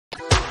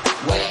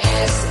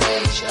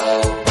we're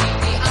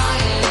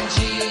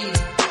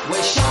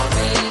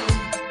shopping.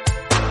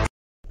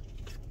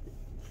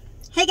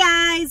 Hey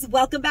guys,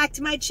 welcome back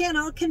to my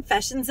channel,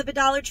 Confessions of a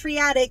Dollar Tree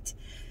Addict.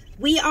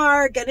 We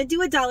are going to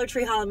do a Dollar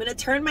Tree haul. I'm going to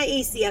turn my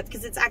AC up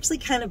because it's actually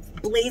kind of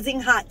blazing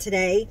hot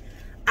today.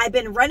 I've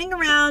been running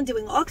around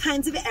doing all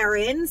kinds of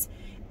errands,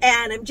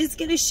 and I'm just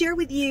going to share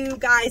with you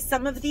guys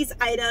some of these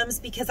items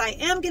because I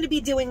am going to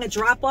be doing a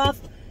drop-off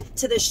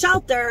to the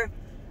shelter.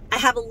 I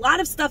have a lot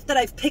of stuff that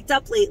I've picked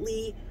up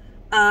lately,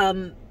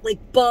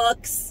 like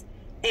books,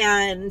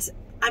 and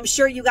I'm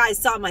sure you guys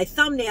saw my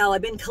thumbnail.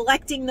 I've been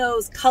collecting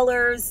those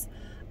colors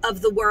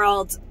of the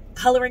world,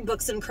 coloring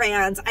books and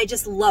crayons. I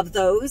just love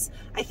those.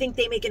 I think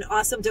they make an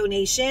awesome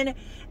donation.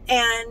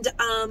 And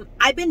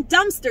I've been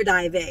dumpster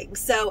diving.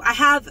 So I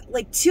have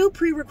like 2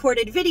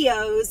 pre-recorded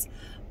videos,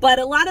 but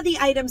a lot of the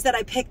items that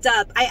I picked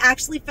up, I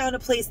actually found a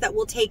place that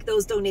will take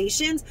those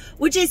donations,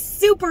 which is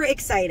super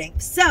exciting.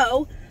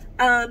 So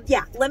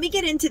yeah, let me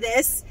get into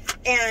this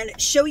and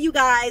show you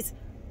guys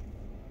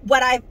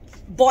what I've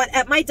bought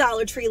at my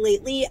Dollar Tree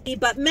lately.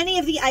 But many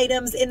of the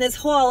items in this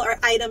haul are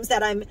items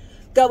that I'm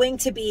going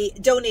to be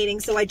donating,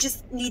 so I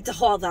just need to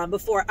haul them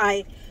before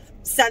I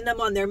send them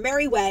on their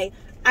merry way.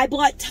 I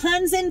bought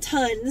tons and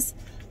tons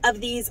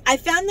of these. I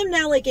found them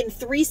now like in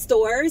 3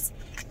 stores,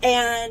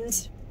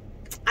 and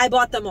I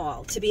bought them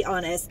all, to be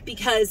honest,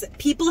 because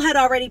people had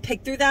already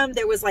picked through them.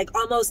 There was like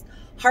almost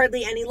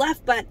hardly any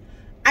left, but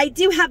I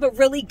do have a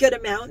really good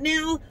amount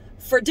now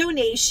for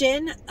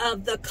donation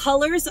of the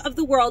Colors of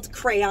the World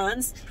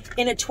crayons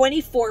in a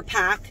 24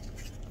 pack.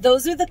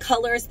 Those are the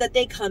colors that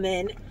they come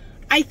in.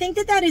 I think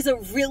that that is a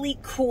really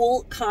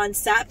cool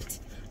concept.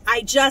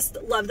 I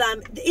just love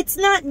them. It's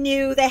not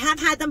new. They have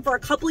had them for a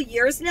couple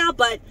years now,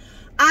 but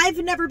I've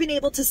never been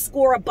able to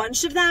score a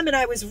bunch of them, and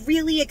I was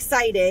really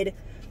excited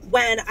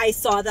when I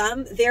saw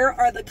them. There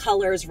are the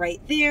colors right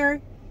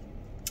there.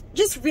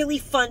 Just really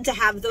fun to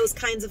have those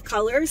kinds of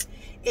colors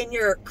in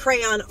your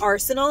crayon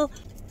arsenal.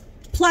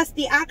 Plus,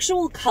 the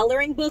actual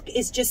coloring book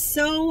is just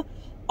so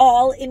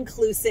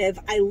all-inclusive.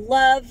 I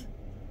love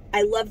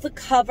the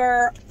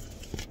cover.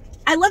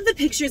 I love the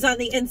pictures on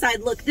the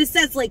inside. Look, this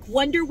says like,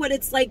 wonder what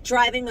it's like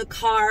driving a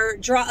car,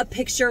 draw a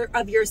picture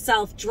of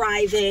yourself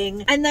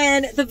driving. And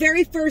then the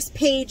very first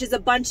page is a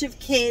bunch of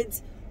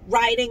kids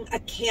riding a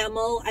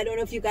camel. I don't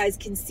know if you guys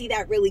can see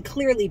that really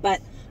clearly,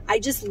 but I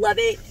just love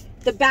it.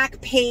 The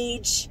back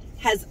page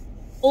has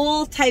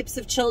all types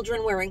of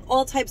children wearing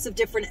all types of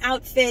different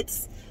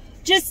outfits.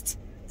 Just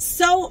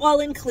so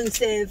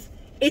all-inclusive.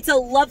 It's a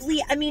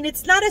lovely, I mean,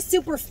 it's not a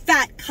super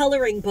fat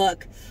coloring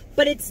book,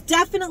 but it's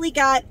definitely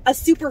got a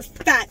super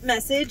fat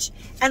message,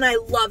 and I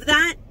love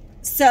that.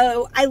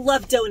 So I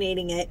love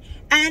donating it.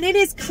 And it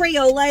is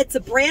Crayola. It's a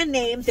brand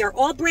name. They're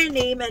all brand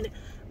name, and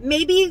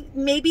maybe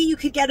you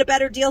could get a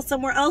better deal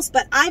somewhere else,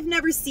 but I've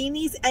never seen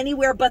these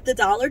anywhere but the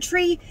Dollar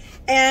Tree,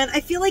 and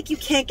I feel like you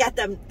can't get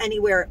them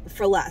anywhere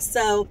for less.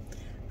 So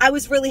I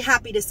was really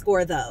happy to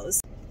score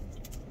those.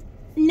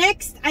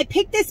 Next, I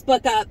picked this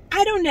book up.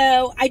 I don't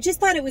know. I just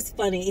thought it was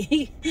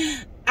funny.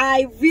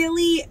 I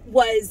really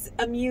was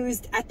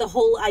amused at the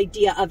whole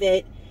idea of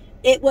it.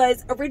 It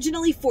was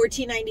originally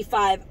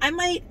 $14.95. I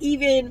might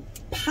even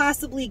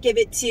possibly give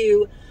it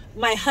to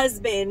my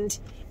husband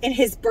in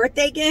his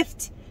birthday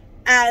gift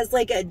as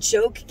like a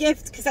joke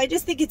gift, because I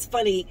just think it's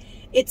funny.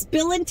 It's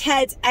Bill and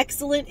Ted's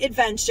Excellent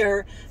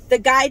Adventure, The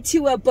Guide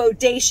to a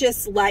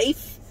Bodacious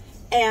Life.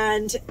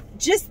 And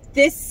just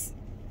this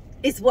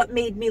is what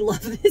made me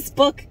love this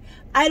book.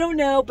 I don't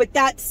know, but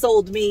that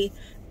sold me.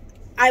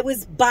 I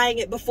was buying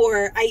it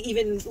before I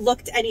even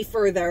looked any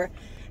further.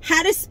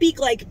 How to speak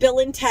like Bill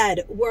and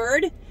Ted,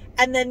 word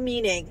and then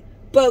meaning.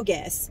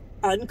 Bogus,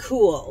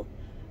 uncool.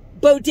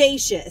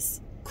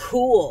 Bodacious,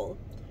 cool.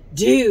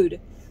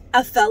 Dude,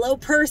 a fellow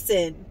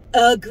person.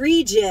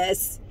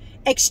 Egregious,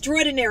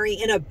 extraordinary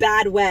in a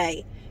bad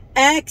way.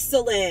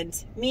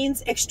 Excellent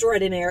means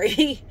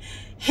extraordinary.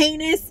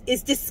 Heinous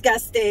is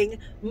disgusting.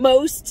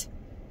 Most,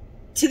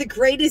 to the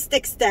greatest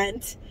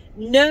extent.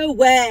 No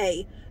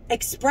way.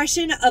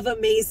 Expression of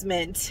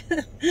amazement.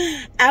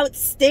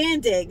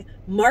 Outstanding,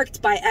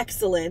 marked by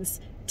excellence.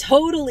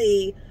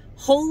 Totally,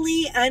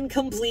 wholly, and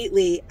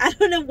completely. I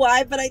don't know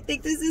why, but I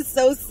think this is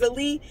so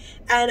silly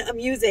and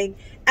amusing.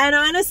 And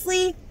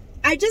honestly,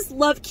 I just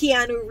love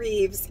Keanu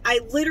Reeves. I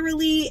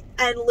literally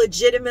and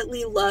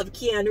legitimately love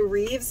Keanu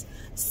Reeves.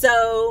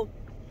 So,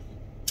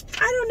 I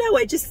don't know.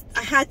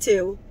 I had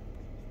to.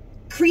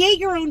 Create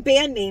your own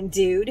band name,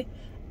 dude.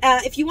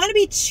 If you want to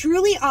be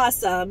truly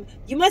awesome,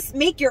 you must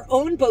make your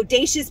own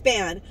bodacious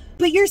band.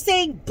 But you're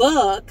saying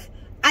book.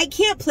 I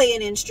can't play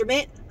an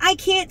instrument. I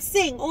can't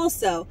sing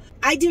also.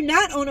 I do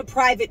not own a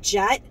private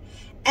jet,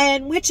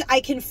 and which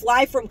I can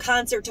fly from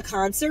concert to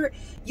concert.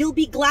 You'll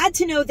be glad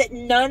to know that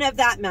none of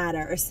that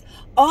matters.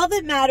 All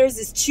that matters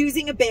is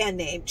choosing a band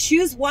name.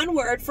 Choose one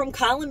word from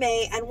column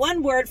A and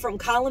one word from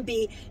column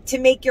B to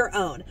make your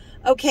own.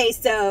 Okay,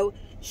 so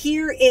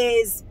here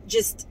is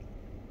just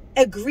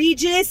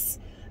egregious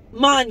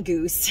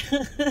mongoose.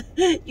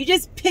 You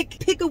just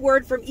pick a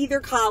word from either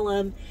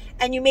column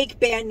and you make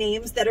band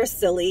names that are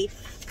silly.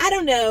 I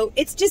don't know.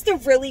 It's just a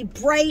really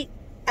bright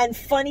and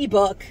funny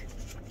book.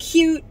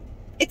 Cute.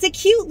 It's a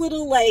cute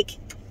little, like,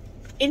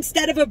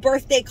 instead of a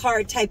birthday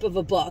card type of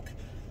a book.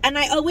 And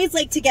I always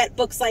like to get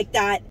books like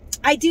that.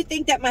 I do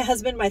think that my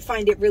husband might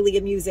find it really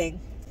amusing.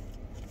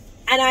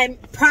 And I'm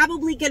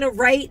probably going to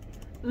write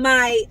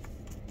my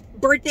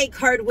birthday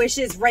card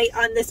wishes right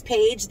on this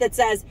page that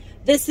says,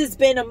 this has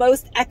been a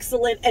most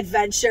excellent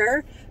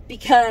adventure,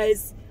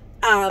 because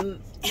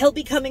he'll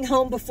be coming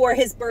home before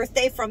his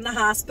birthday from the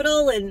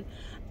hospital, and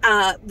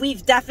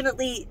we've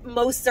definitely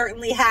most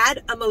certainly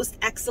had a most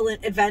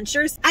excellent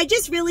adventure. I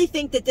just really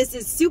think that this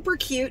is super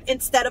cute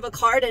instead of a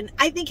card, and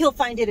I think he'll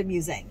find it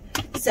amusing.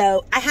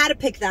 So I had to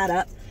pick that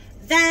up.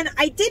 Then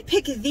I did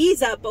pick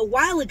these up a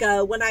while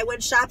ago when I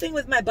went shopping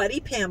with my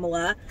buddy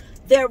Pamela.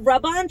 They're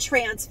rub-on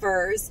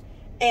transfers,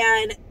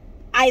 and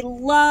I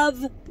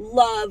love,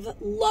 love,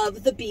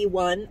 love the bee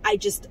one. I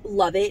just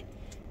love it.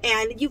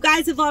 And you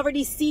guys have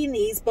already seen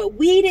these, but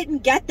we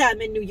didn't get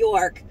them in New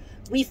York.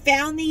 We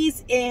found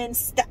these in,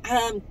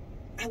 I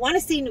want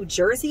to say New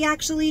Jersey,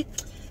 actually.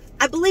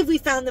 I believe we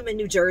found them in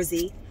New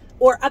Jersey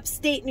or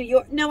upstate New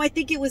York. No, I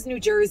think it was New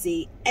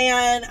Jersey.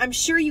 And I'm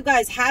sure you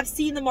guys have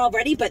seen them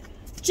already, but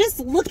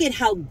just look at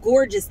how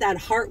gorgeous that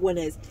heart one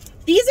is.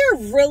 These are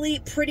really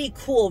pretty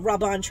cool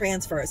rub-on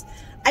transfers.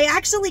 I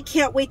actually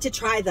can't wait to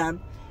try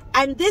them.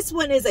 And this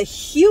one is a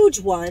huge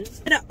one.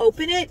 I'm going to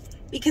open it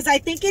because I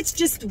think it's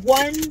just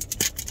one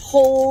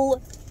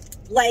whole,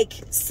 like,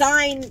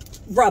 sign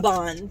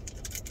rub-on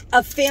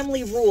of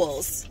Family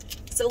Rules.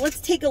 So let's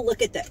take a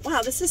look at that.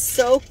 Wow, this is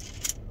so,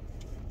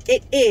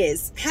 it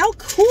is. How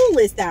cool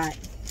is that?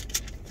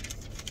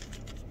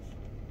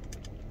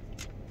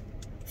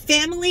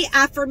 Family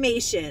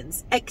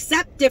affirmations.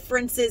 Accept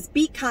differences,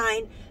 be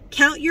kind,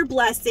 count your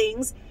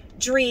blessings,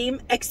 dream,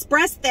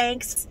 express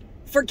thanks,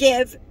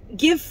 forgive,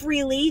 give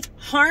freely,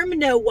 harm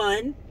no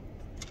one,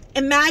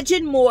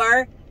 imagine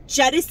more,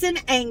 jettison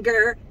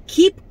anger,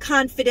 keep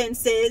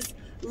confidences,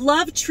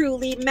 love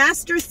truly,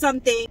 master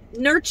something,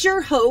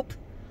 nurture hope,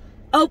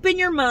 open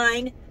your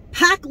mind,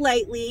 pack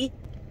lightly,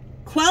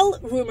 quell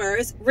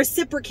rumors,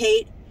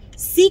 reciprocate,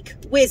 seek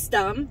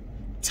wisdom,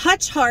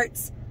 touch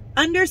hearts,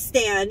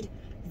 understand,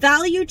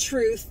 value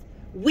truth,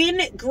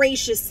 win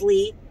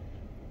graciously,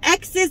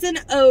 X's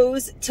and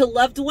O's to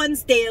loved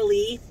ones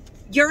daily,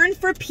 yearn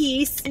for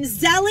peace, and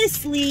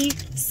zealously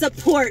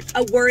support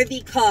a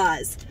worthy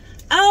cause.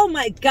 Oh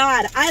my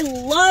God, I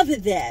love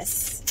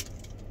this.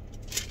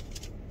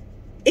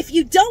 If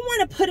you don't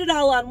want to put it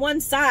all on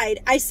one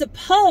side, I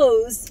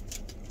suppose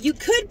you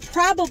could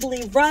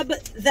probably rub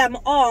them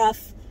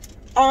off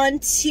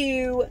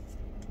onto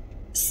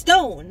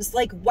stones,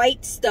 like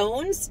white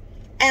stones,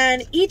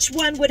 and each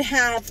one would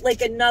have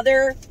like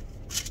another.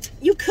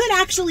 You could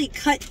actually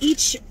cut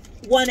each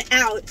one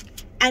out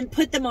and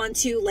put them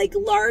onto like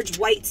large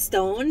white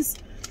stones.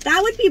 That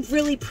would be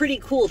really pretty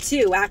cool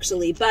too,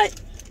 actually. But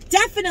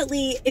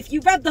definitely, if you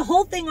rub the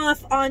whole thing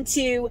off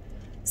onto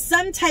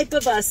some type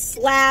of a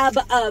slab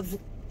of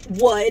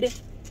wood,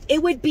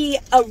 it would be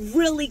a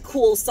really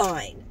cool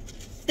sign.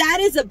 That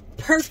is a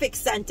perfect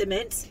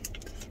sentiment.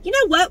 You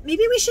know what?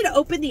 Maybe we should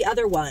open the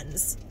other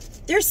ones.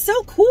 They're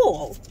so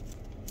cool.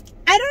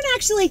 I don't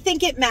actually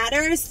think it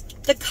matters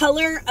the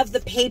color of the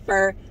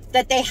paper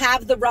that they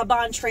have the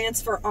rub-on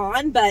transfer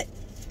on, but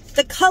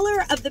the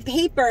color of the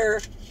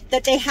paper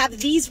that they have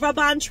these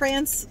rub-on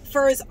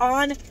transfers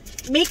on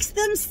makes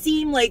them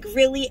seem like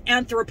really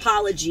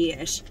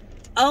anthropology-ish.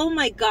 Oh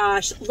my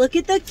gosh, look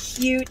at the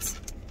cute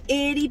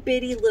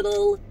itty-bitty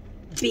little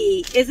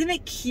bee. Isn't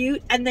it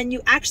cute? And then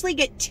you actually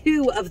get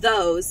 2 of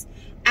those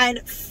and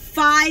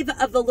 5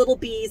 of the little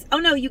bees. Oh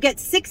no, you get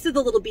 6 of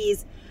the little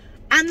bees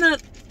and the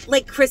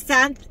like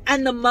chrysanth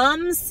and the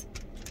mums.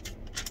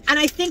 And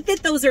I think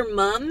that those are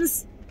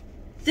mums.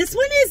 This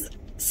one is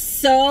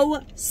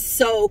so,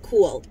 so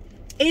cool.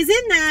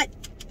 Isn't that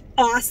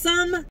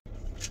awesome?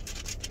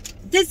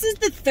 This is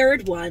the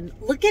 3rd one.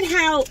 Look at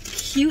how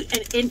cute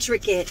and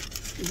intricate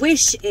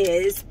Wish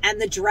is, and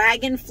the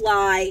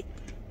dragonfly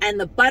and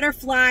the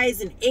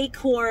butterflies and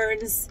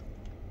acorns.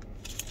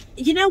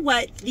 You know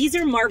what? These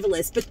are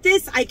marvelous, but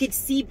this I could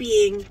see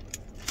being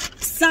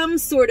some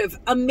sort of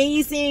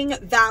amazing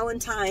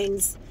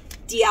Valentine's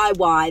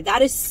DIY.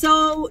 That is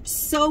so,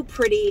 so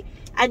pretty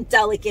and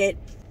delicate.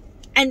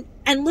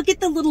 And look at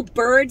the little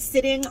bird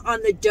sitting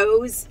on the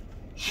doe's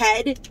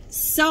head.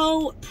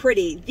 So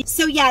pretty.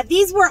 So yeah,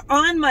 these were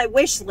on my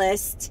wish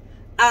list.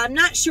 I'm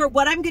not sure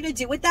what I'm going to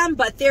do with them,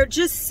 but they're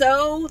just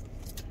so,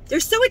 they're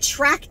so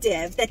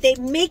attractive that they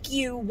make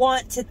you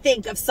want to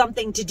think of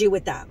something to do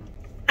with them.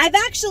 I've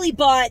actually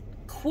bought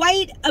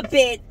quite a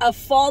bit of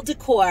fall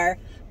decor,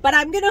 but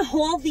I'm going to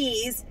haul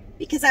these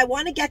because I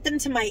want to get them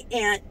to my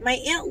aunt. My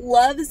aunt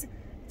loves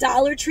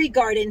Dollar Tree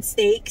garden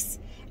stakes,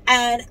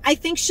 and I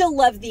think she'll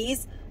love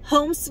these.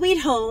 Home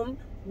Sweet Home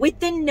with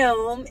the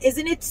gnome.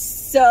 Isn't it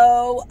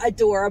so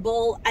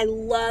adorable? I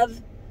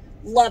love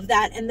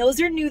that. And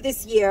those are new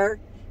this year.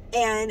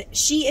 And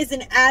she is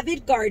an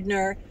avid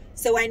gardener,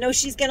 so I know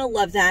she's going to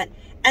love that.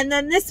 And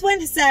then this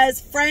one says,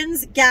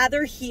 friends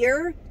gather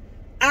here.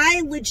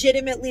 I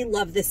legitimately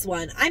love this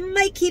one. I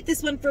might keep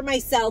this one for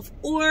myself,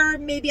 or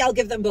maybe I'll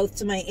give them both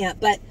to my aunt,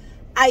 but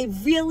I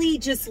really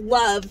just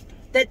love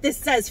that this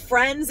says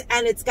friends,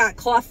 and it's got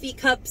coffee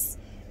cups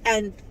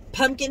and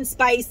pumpkin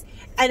spice,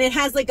 and it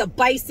has like a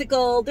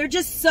bicycle. They're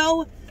just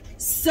so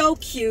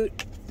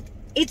cute.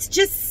 It's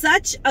just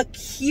such a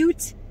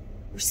cute,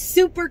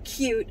 super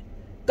cute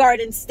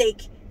garden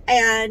stake,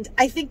 and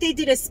I think they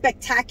did a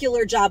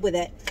spectacular job with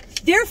it.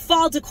 Their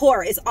fall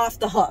decor is off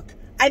the hook.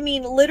 I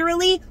mean,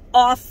 literally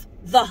off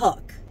the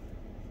hook.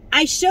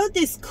 I showed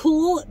this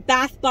cool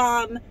bath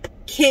bomb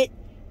kit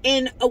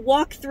in a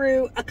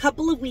walkthrough a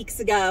couple of weeks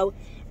ago,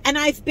 and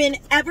I've been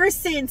ever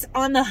since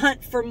on the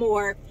hunt for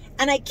more,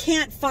 and I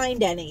can't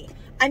find any.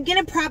 I'm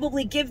gonna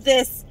probably give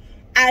this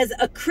as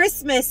a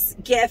Christmas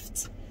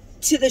gift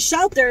to the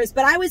shelters,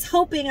 but I was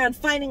hoping on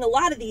finding a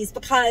lot of these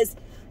because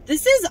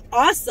this is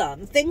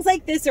awesome. Things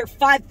like this are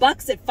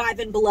 $5 at Five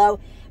and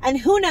Below, and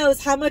who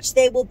knows how much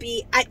they will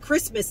be at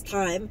Christmas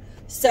time.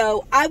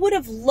 So I would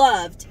have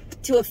loved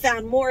to have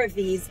found more of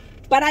these,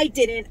 but I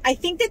didn't. I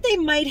think that they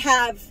might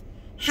have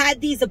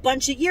had these a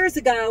bunch of years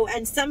ago,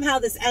 and somehow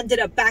this ended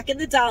up back in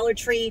the Dollar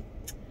Tree.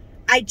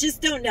 I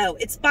just don't know.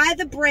 It's by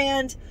the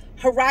brand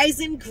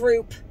Horizon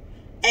Group,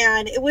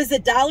 and it was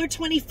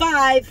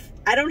 $1.25.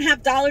 I don't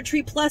have Dollar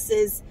Tree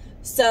Pluses,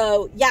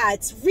 so yeah,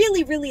 it's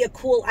really, really a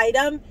cool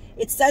item.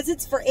 It says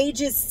it's for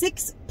ages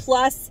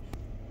 6+,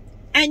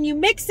 and you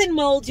mix and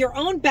mold your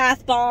own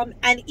bath bomb,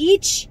 and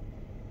each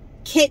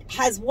kit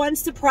has one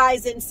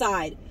surprise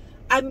inside.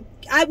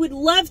 I would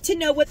love to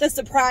know what the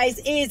surprise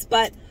is,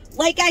 but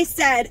like I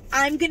said,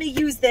 I'm gonna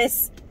use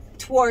this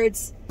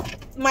towards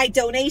my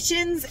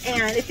donations,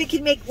 and if it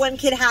can make one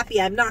kid happy,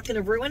 I'm not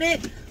gonna ruin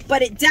it,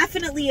 but it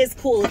definitely is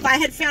cool. If I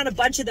had found a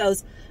bunch of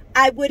those,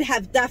 I would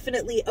have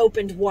definitely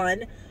opened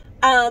one.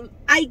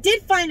 I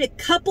did find a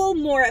couple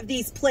more of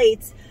these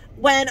plates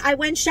when I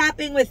went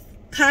shopping with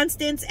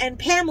Constance and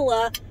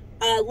Pamela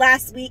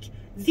last week.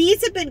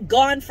 These have been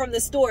gone from the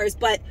stores,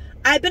 but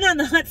I've been on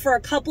the hunt for a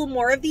couple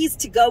more of these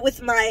to go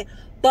with my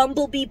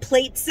Bumblebee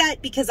plate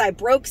set because I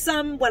broke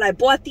some when I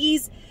bought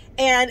these,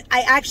 and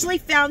I actually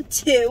found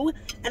 2,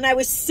 and I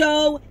was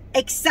so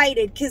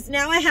excited because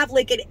now I have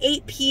like an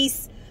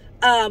 8-piece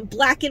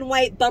black and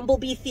white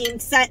Bumblebee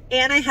themed set,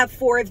 and I have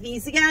 4 of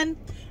these again,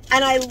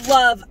 and I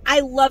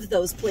love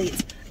those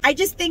plates. I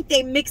just think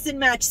they mix and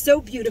match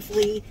so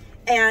beautifully,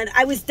 and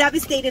I was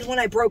devastated when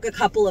I broke a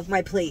couple of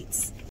my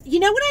plates. You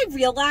know what I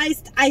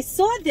realized? I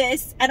saw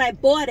this and I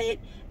bought it,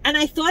 and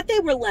I thought they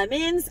were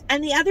lemons,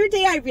 and the other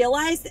day I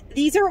realized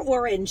these are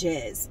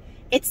oranges.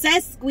 It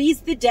says Squeeze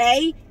the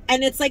Day,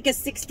 and it's like a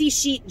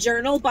 60-sheet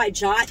journal by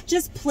Jot,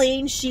 just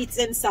plain sheets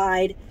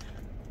inside.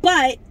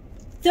 But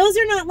those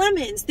are not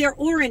lemons, they're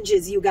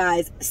oranges, you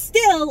guys.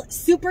 Still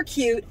super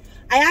cute.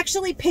 I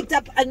actually picked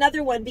up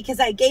another one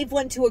because I gave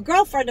one to a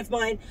girlfriend of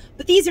mine,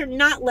 but these are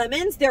not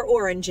lemons, they're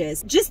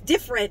oranges. Just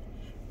different.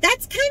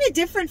 That's kind of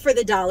different for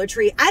the Dollar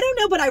Tree. I don't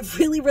know, but I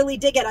really, really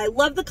dig it. I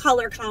love the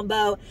color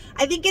combo.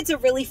 I think it's a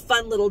really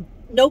fun little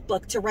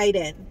notebook to write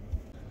in.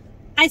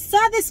 I saw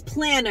this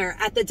planner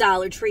at the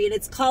Dollar Tree, and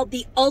it's called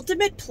the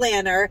Ultimate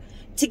Planner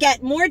to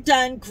get more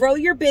done, grow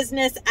your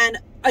business, and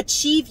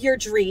achieve your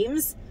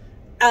dreams.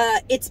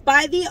 It's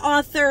by the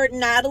author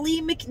Natalie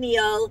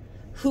McNeil,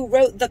 who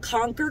wrote the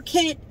Conquer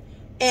Kit,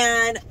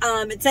 and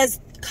it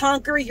says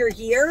Conquer Your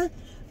Year.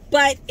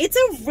 But it's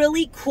a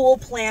really cool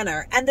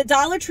planner, and the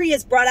Dollar Tree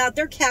has brought out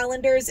their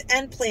calendars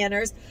and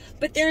planners,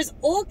 but there's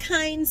all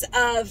kinds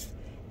of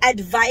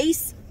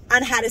advice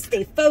on how to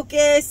stay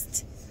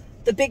focused,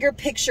 the bigger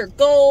picture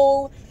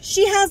goal.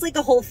 She has like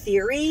a whole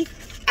theory.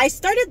 I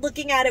started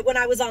looking at it when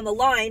I was on the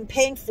line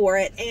paying for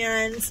it,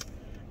 and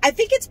I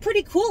think it's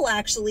pretty cool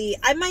actually.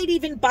 I might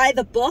even buy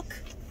the book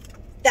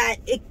that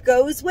it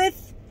goes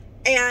with,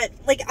 and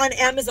like on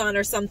Amazon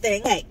or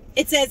something. Hey,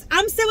 it says,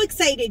 I'm so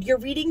excited you're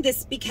reading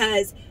this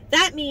because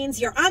that means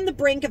you're on the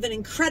brink of an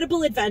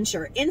incredible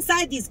adventure.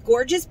 Inside these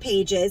gorgeous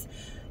pages,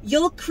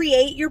 you'll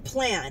create your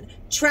plan,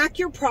 track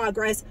your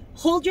progress,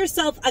 hold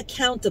yourself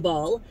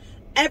accountable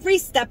every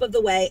step of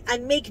the way,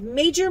 and make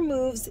major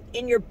moves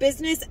in your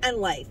business and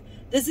life.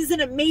 This is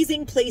an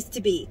amazing place to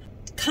be.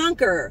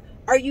 Conqueror,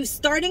 are you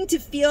starting to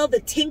feel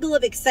the tingle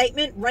of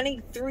excitement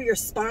running through your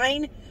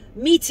spine?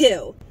 Me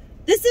too.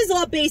 This is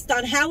all based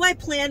on how I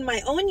plan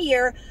my own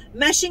year,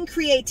 meshing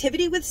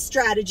creativity with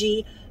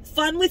strategy,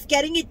 fun with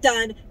getting it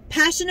done,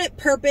 passionate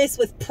purpose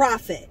with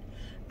profit.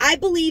 I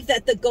believe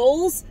that the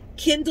goals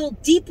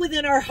kindled deep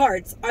within our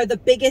hearts are the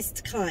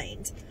biggest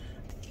kind.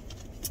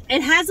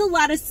 It has a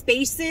lot of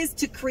spaces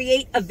to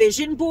create a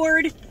vision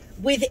board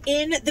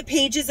within the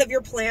pages of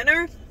your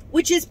planner,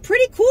 which is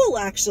pretty cool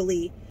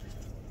actually.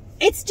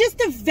 It's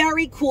just a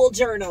very cool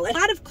journal. A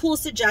lot of cool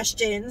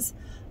suggestions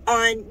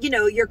on, you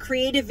know, your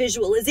creative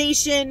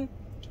visualization,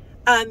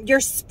 your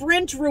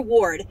sprint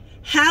reward.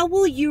 How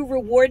will you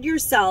reward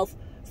yourself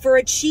for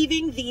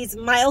achieving these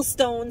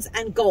milestones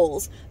and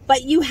goals?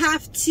 But you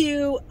have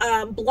to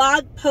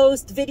blog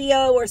post,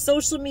 video, or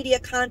social media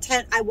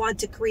content I want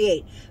to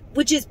create.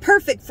 which is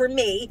perfect for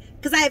me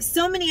because I have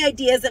so many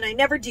ideas and I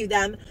never do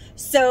them.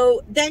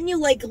 So then you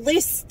like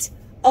list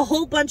a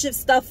whole bunch of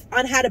stuff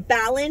on how to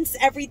balance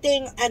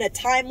everything and a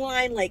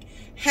timeline, like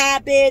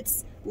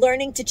habits,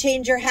 learning to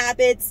change your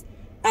habits,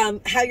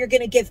 how you're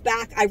going to give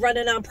back. I run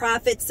a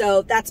nonprofit,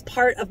 so that's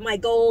part of my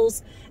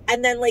goals.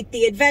 And then like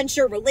the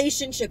adventure,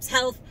 relationships,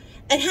 health.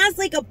 It has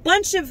like a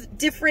bunch of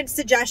different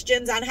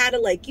suggestions on how to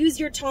like use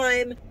your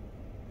time.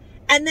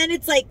 And then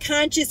it's like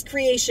conscious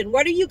creation.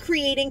 What are you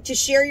creating to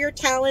share your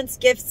talents,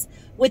 gifts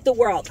with the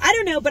world? I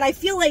don't know, but I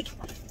feel like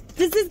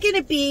this is going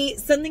to be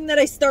something that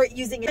I start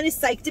using. I'm kind of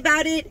psyched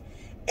about it.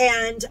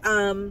 And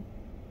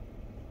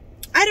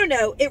I don't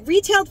know. It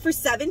retailed for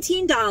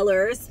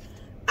 $17.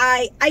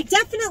 I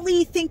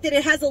definitely think that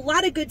it has a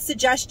lot of good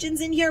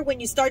suggestions in here when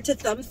you start to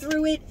thumb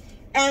through it.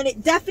 And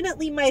it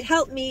definitely might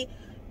help me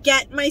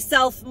get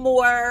myself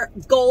more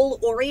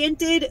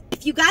goal-oriented.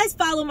 If you guys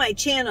follow my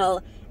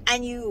channel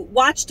and you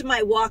watched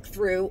my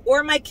walkthrough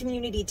or my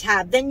community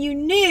tab, then you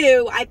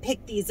knew I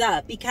picked these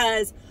up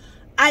because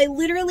I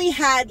literally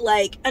had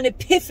like an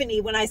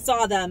epiphany when I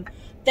saw them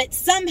that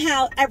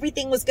somehow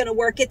everything was going to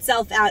work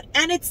itself out.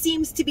 And it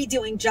seems to be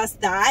doing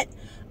just that.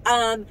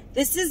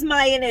 This is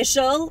my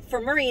initial for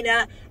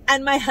Marina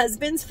and my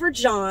husband's for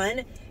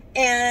John.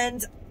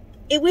 And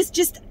it was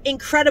just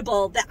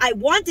incredible that I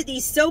wanted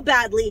these so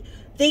badly.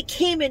 They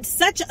came in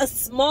such a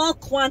small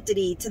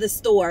quantity to the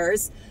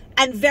stores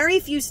and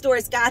very few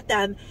stores got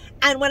them.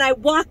 And when I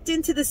walked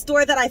into the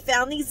store that I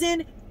found these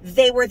in,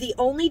 they were the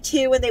only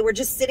two and they were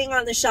just sitting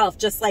on the shelf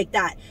just like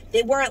that.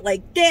 They weren't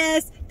like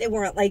this. They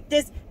weren't like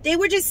this. They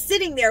were just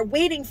sitting there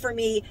waiting for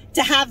me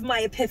to have my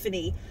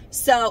epiphany.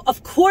 So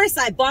of course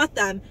I bought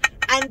them.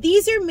 And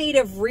these are made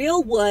of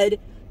real wood.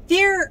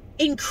 They're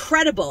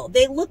incredible.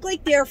 They look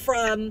like they're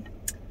from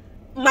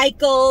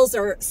Michael's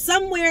or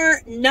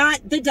somewhere,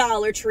 not the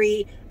Dollar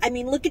Tree. I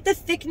mean, look at the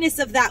thickness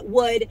of that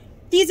wood.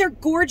 These are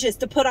gorgeous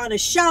to put on a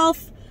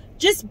shelf.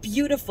 Just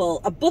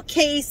beautiful. A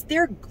bookcase.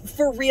 They're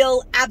for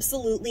real,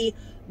 absolutely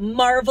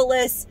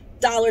marvelous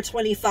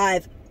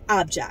 $1.25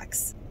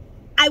 objects.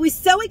 I was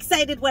so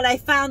excited when I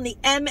found the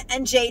M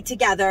and J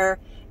together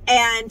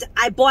and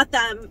I bought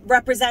them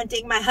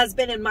representing my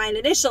husband and mine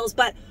initials.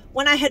 But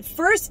when I had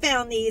first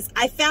found these,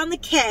 I found the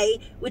K,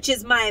 which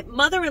is my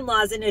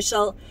mother-in-law's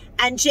initial,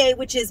 and J,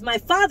 which is my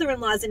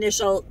father-in-law's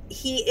initial.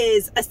 He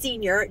is a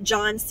senior,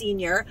 John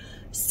Senior.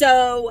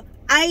 So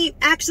I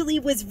actually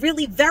was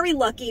really very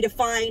lucky to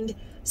find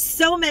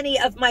so many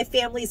of my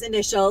family's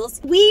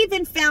initials. We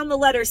even found the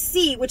letter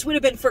C, which would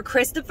have been for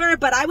Christopher,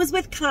 but I was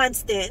with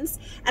Constance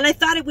and I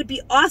thought it would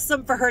be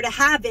awesome for her to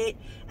have it.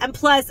 And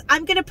plus,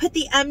 I'm going to put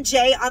the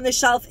MJ on the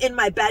shelf in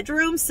my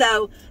bedroom,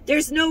 so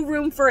there's no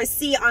room for a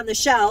C on the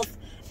shelf.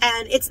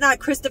 And it's not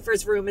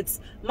Christopher's room, it's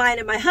mine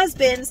and my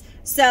husband's.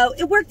 So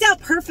it worked out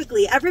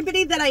perfectly.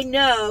 Everybody that I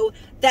know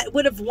that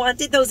would have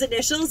wanted those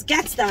initials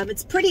gets them.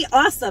 It's pretty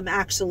awesome,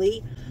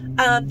 actually.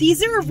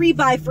 These are a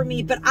rebuy for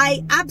me, but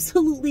I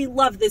absolutely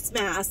love this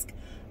mask.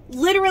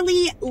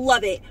 Literally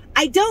love it.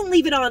 I don't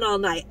leave it on all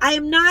night. I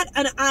am not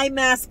an eye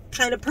mask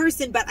kind of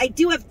person, but I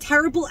do have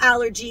terrible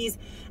allergies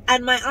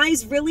and my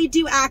eyes really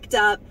do act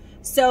up.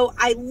 So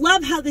I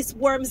love how this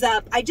warms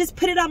up. I just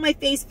put it on my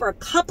face for a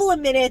couple of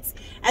minutes.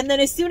 And then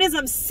as soon as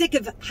I'm sick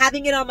of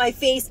having it on my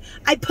face,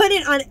 I put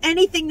it on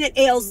anything that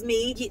ails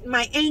me,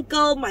 my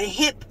ankle, my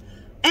hip,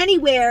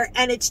 anywhere.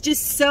 And it's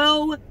just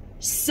so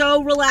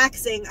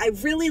relaxing. I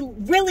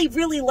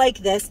really like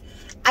this.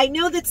 I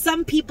know that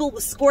some people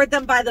scored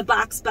them by the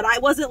box, but I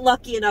wasn't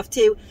lucky enough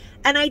to.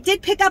 And I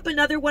did pick up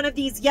another one of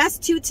these Yes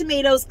 2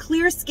 Tomatoes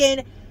Clear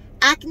Skin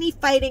Acne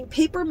Fighting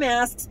Paper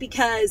Masks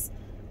because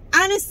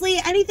honestly,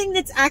 anything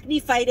that's acne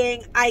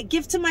fighting, I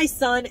give to my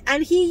son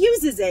and he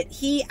uses it.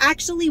 He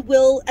actually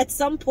will at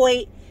some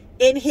point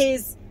in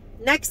his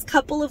next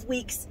couple of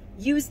weeks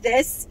use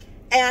this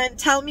and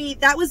tell me,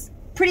 that was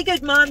pretty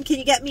good, Mom. Can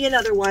you get me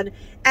another one?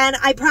 And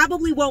I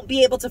probably won't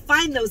be able to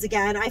find those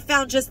again. I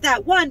found just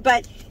that one,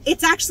 but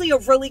it's actually a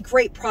really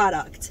great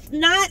product.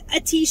 Not a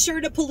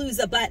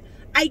t-shirt-a-palooza, but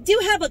I do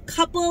have a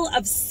couple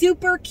of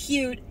super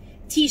cute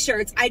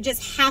t-shirts I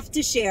just have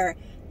to share.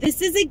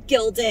 This is a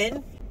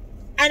Gildan.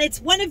 And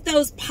it's one of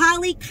those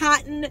poly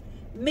cotton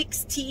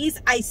mixed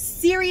tees. I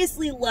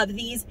seriously love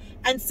these.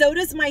 And so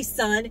does my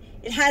son.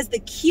 It has the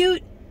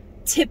cute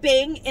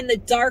tipping in the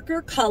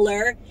darker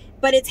color,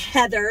 but it's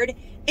heathered.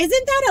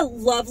 Isn't that a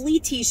lovely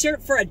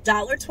t-shirt for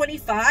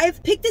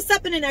 $1.25? Pick this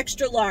up in an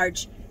extra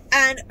large.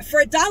 And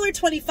for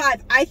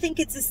 $1.25, I think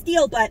it's a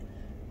steal. But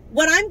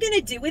what I'm going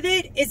to do with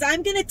it is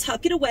I'm going to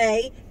tuck it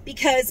away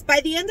because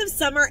by the end of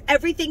summer,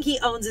 everything he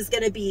owns is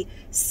going to be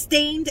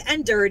stained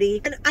and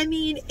dirty. And I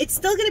mean, it's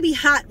still going to be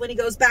hot when he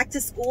goes back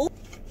to school.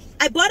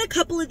 I bought a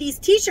couple of these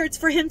t-shirts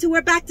for him to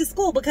wear back to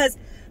school because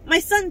my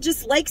son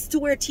just likes to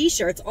wear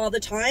t-shirts all the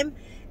time.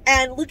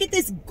 And look at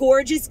this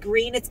gorgeous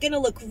green. It's going to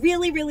look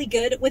really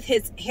good with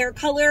his hair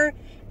color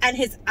and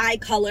his eye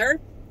color.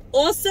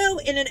 Also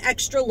in an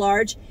extra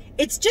large.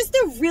 It's just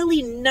a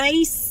really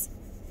nice,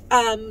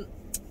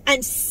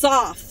 and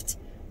soft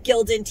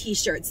Gildan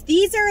t-shirts.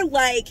 These are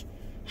like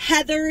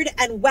heathered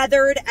and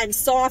weathered and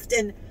soft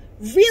and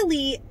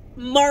really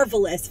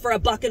marvelous for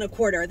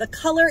 $1.25. The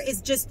color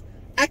is just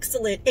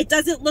excellent. It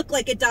doesn't look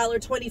like a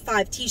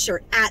 $1.25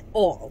 t-shirt at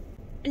all.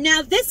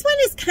 Now this one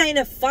is kind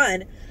of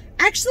fun.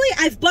 Actually,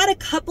 I've bought a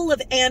couple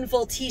of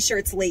Anvil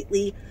t-shirts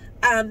lately.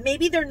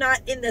 Maybe they're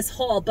not in this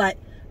haul, but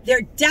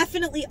they're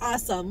definitely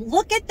awesome.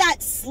 Look at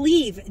that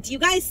sleeve. Do you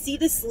guys see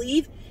the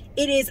sleeve?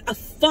 It is a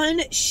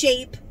fun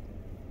shape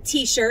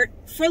t-shirt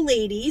for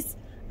ladies.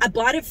 I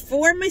bought it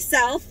for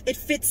myself. It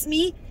fits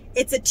me.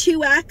 It's a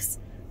 2X.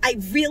 I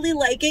really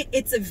like it.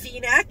 It's a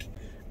V-neck.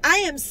 I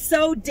am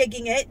so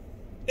digging it.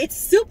 It's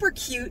super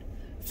cute.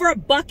 For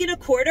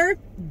 $1.25,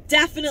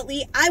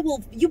 definitely,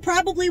 you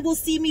probably will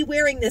see me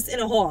wearing this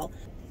in a haul.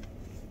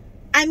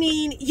 I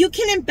mean, you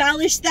can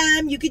embellish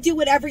them. You could do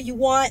whatever you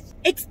want.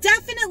 It's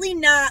definitely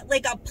not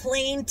like a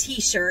plain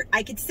t-shirt.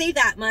 I could say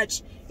that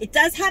much. It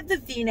does have the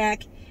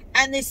V-neck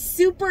and this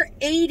super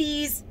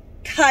 80s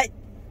cut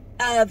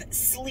of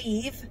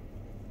sleeve.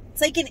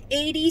 It's like an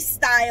 80s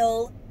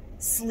style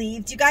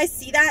sleeve. Do you guys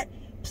see that?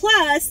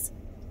 Plus,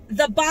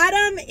 the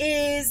bottom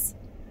is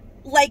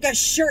like a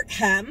shirt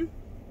hem.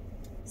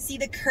 See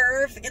the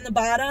curve in the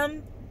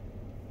bottom?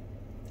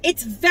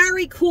 It's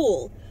very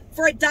cool.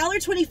 For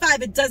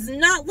 $1.25, it does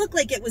not look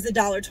like it was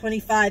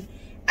 $1.25.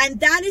 And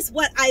that is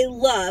what I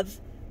love.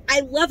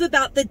 I love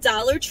about the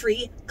Dollar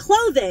Tree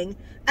clothing.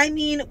 I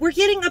mean, we're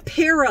getting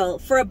apparel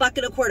for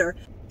 $1.25.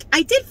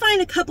 I did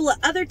find a couple of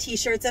other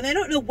t-shirts, and I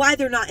don't know why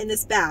they're not in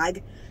this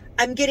bag.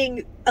 I'm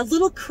getting a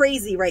little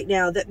crazy right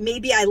now that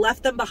maybe I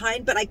left them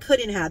behind, but I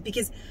couldn't have,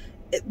 because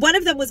one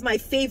of them was my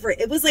favorite.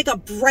 It was like a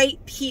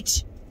bright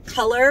peach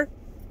color.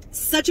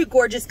 Such a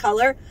gorgeous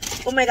color.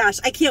 Oh my gosh,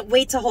 I can't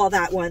wait to haul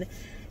that one.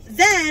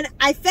 Then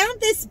I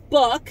found this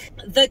book,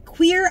 The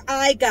Queer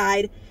Eye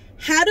Guide,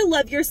 How to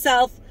Love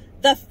Yourself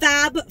the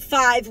Fab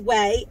 5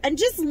 Way. And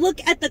just look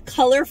at the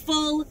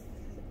colorful,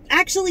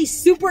 actually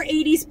super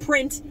 80s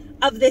print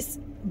of this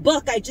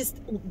book. I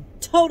just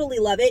totally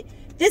love it.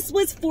 This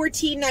was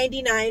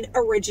 $14.99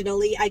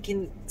 originally. I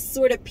can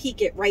sort of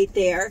peek it right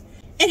there.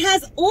 It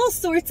has all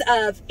sorts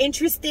of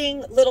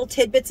interesting little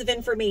tidbits of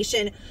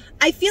information.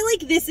 I feel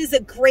like this is a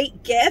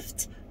great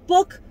gift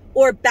book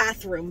or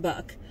bathroom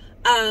book.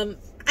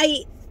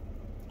 I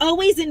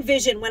always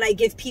envision when I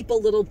give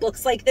people little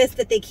books like this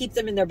that they keep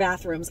them in their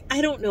bathrooms.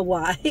 I don't know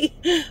why,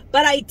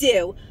 but I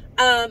do.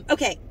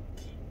 Okay,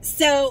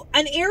 so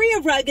an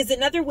area rug is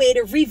another way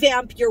to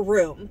revamp your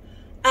room.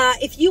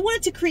 If you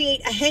want to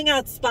create a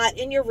hangout spot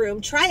in your room,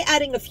 try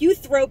adding a few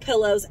throw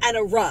pillows and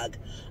a rug.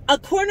 A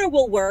corner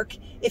will work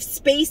if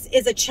space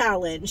is a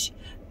challenge.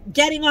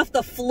 Getting off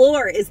the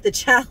floor is the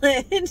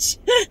challenge,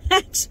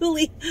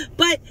 actually,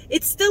 but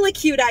it's still a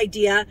cute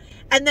idea.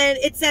 And then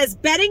it says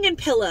bedding and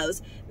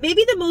pillows.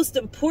 Maybe the most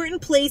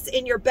important place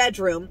in your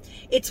bedroom.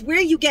 It's where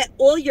you get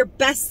all your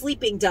best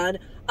sleeping done.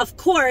 Of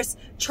course,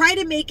 try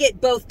to make it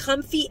both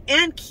comfy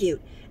and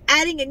cute.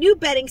 Adding a new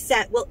bedding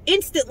set will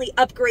instantly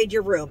upgrade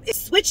your room. If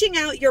switching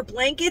out your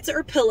blankets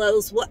or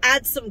pillows will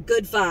add some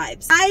good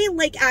vibes. I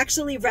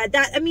actually read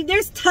that. I mean,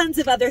 there's tons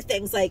of other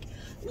things like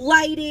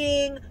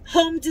lighting,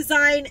 home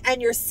design,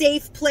 and your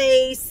safe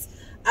place.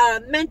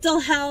 Mental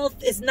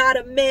health is not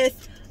a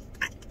myth.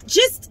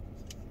 Just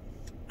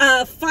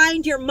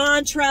find your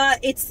mantra.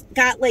 It's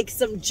got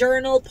some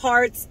journal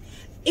parts.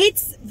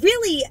 It's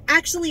really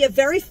actually a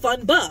very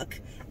fun book.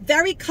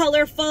 Very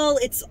colorful.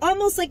 It's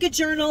almost like a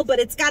journal, but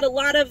it's got a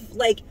lot of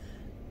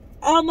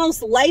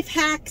almost life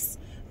hacks.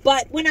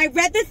 But when I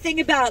read the thing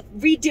about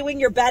redoing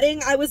your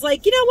bedding, I was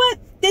like, you know what?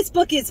 This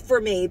book is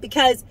for me,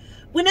 because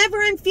whenever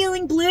I'm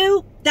feeling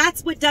blue,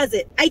 that's what does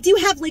it. I do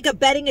have a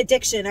bedding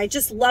addiction. I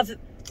just love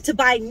to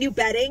buy new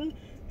bedding,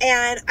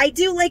 and I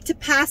do like to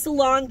pass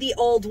along the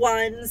old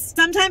ones.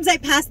 Sometimes I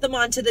pass them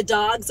on to the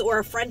dogs or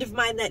a friend of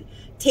mine that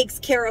takes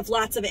care of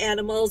lots of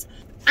animals.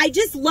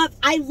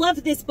 I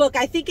love this book.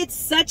 I think it's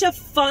such a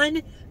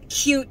fun,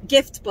 cute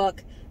gift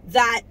book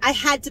that I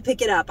had to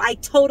pick it up. I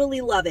totally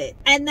love it.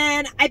 And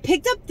then I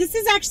picked up, this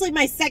is actually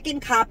my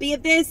second copy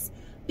of this,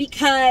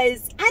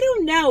 because I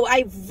don't know,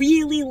 I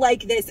really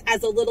like this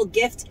as a little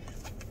gift.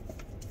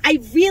 I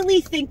really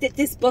think that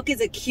this book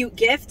is a cute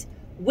gift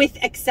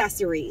with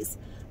accessories.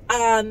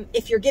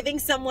 If you're giving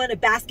someone a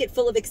basket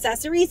full of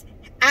accessories,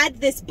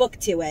 add this book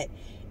to it.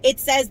 It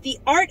says The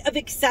Art of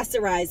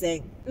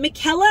Accessorizing.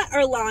 Michaela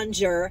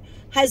Erlanger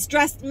has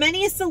dressed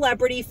many a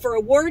celebrity for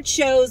award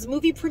shows,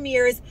 movie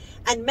premieres,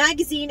 and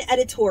magazine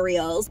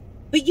editorials.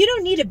 But you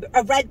don't need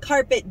a red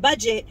carpet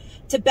budget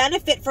to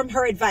benefit from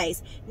her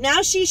advice.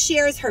 Now she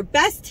shares her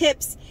best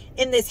tips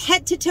in this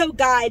head-to-toe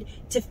guide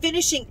to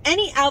finishing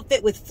any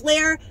outfit with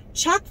flair,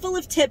 chock full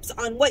of tips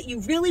on what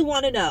you really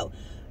want to know.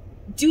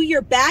 Do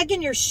your bag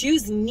and your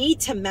shoes need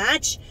to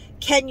match?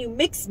 Can you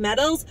mix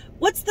metals?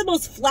 What's the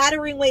most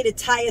flattering way to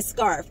tie a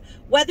scarf?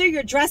 Whether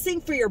you're dressing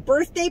for your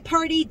birthday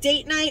party,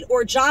 date night,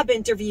 or job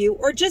interview,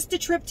 or just a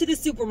trip to the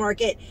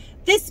supermarket,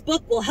 this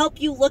book will help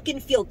you look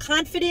and feel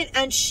confident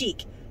and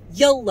chic.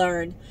 You'll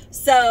learn.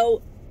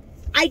 So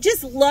I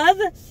just love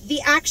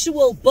the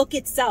actual book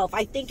itself.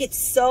 I think it's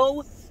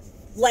so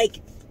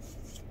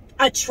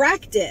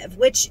attractive,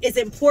 which is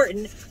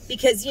important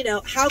because, you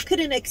know, how could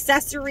an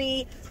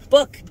accessory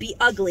book be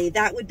ugly?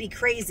 That would be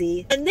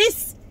crazy. And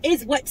this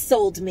is what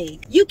sold me.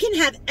 You can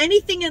have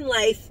anything in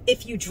life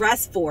if you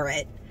dress for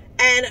it.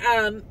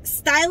 And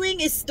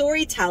styling is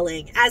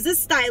storytelling. As a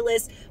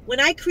stylist, when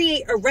I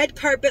create a red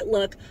carpet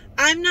look,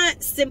 I'm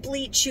not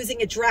simply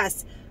choosing a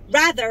dress.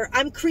 Rather,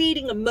 I'm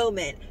creating a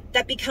moment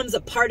that becomes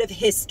a part of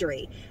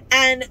history.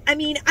 And I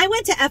mean, I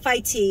went to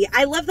FIT.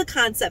 I love the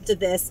concept of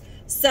this.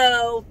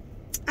 So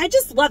I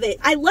just love it.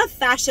 I love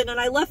fashion, and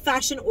I love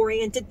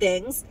fashion-oriented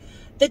things.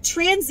 The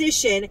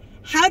transition,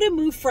 how to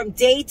move from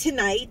day to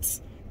night,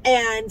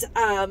 and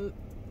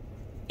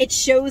it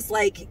shows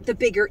like the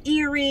bigger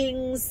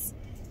earrings,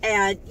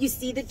 and you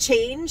see the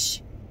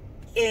change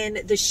in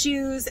the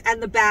shoes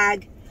and the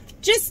bag.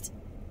 Just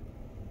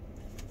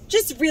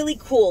really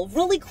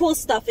cool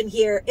stuff in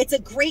here. It's a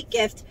great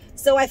gift.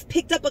 So I've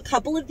picked up a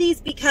couple of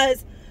these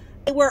because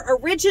they were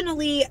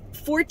originally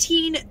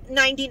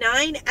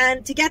 $14.99,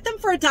 and to get them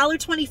for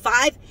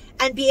 $1.25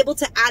 and be able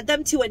to add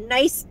them to a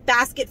nice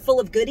basket full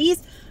of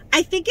goodies,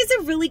 I think is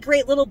a really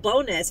great little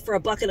bonus for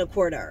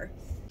 $1.25.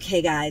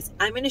 Okay guys,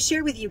 I'm going to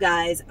share with you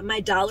guys my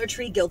Dollar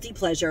Tree guilty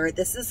pleasure.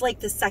 This is like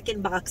the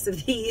second box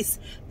of these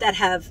that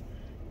have,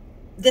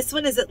 this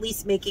one is at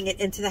least making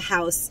it into the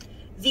house.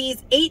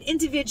 These 8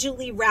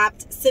 individually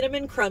wrapped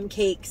cinnamon crumb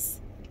cakes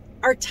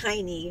are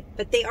tiny,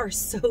 but they are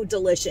so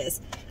delicious.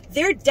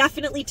 They're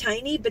definitely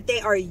tiny, but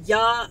they are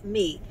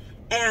yummy.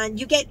 And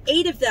you get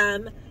 8 of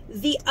them.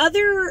 The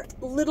other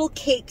little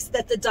cakes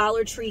that the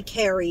Dollar Tree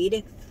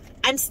carried,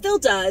 and still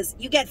does,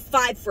 you get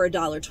 5 for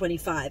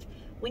 $1.25.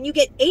 When you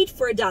get 8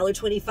 for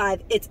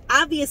 $1.25, it's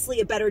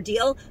obviously a better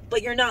deal,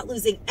 but you're not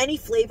losing any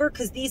flavor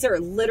because these are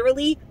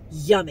literally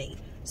yummy.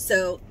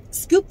 So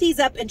scoop these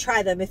up and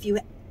try them if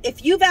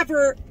you've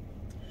ever.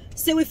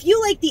 So if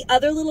you like the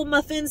other little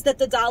muffins that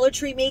the Dollar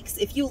Tree makes,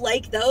 if you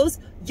like those,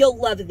 you'll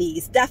love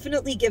these.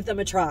 Definitely give them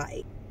a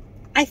try.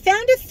 I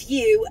found a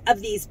few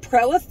of these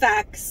Pro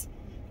Effects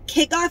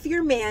Kick Off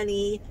Your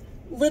Mani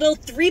little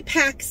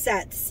 3-pack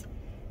sets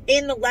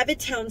in the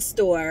Levittown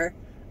store.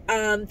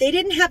 They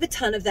didn't have a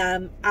ton of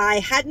them. I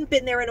hadn't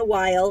been there in a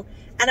while,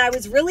 and I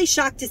was really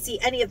shocked to see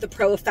any of the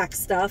Pro Effects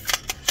stuff.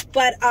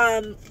 But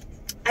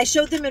I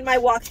showed them in my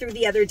walkthrough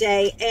the other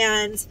day,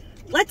 and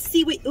let's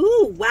see what,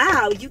 ooh,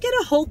 wow, you get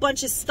a whole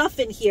bunch of stuff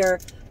in here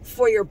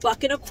for your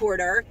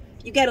 $1.25.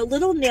 You get a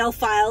little nail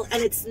file,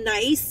 and it's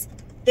nice.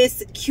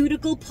 This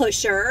cuticle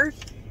pusher,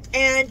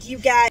 and you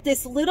get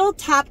this little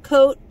top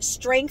coat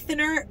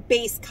strengthener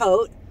base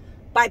coat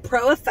by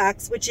Pro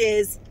Effects, which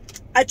is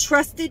a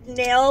trusted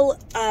nail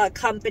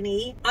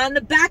company. On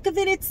the back of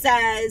it, it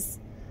says,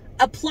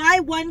 apply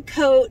 1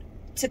 coat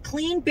to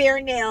clean bare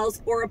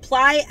nails or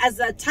apply as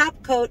a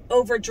top coat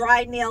over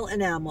dry nail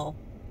enamel.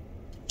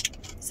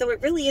 So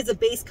it really is a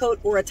base coat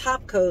or a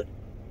top coat.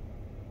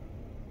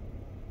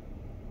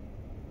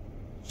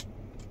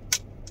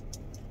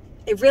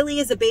 It really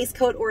is a base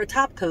coat or a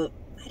top coat.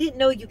 I didn't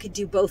know you could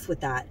do both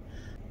with that.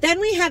 Then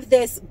we have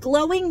this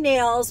Glowing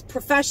Nails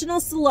Professional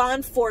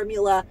Salon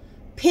Formula,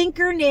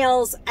 pinker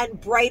nails and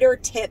brighter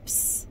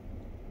tips.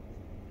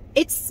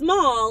 It's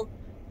small,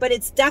 but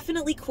it's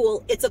definitely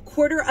cool. It's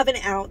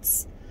 1/4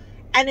 ounce,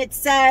 and it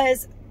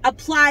says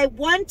apply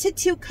 1 to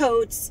 2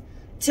 coats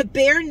to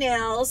bare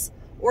nails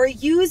or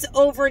use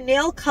over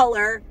nail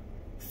color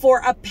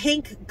for a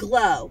pink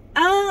glow.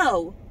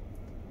 Oh,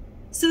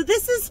 so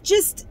this is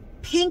just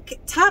pink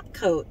top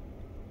coat.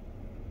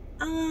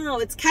 Oh,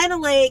 it's kind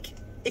of like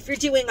if you're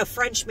doing a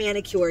French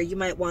manicure, you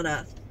might want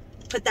to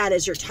put that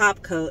as your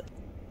top coat.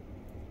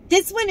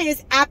 This one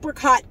is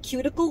apricot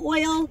cuticle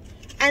oil,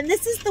 and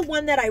this is the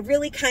one that I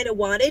really kind of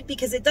wanted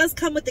because it does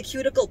come with the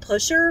cuticle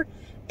pusher,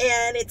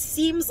 and it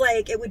seems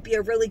like it would be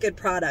a really good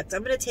product.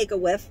 I'm going to take a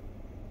whiff.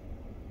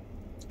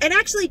 It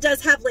actually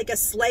does have like a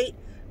slight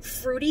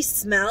fruity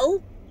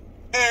smell,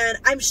 and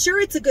I'm sure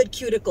it's a good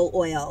cuticle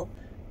oil.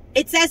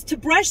 It says to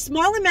brush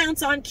small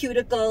amounts on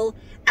cuticle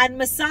and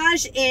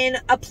massage in,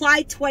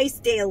 apply twice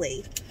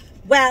daily.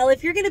 Well,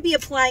 if you're going to be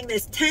applying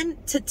this 10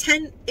 to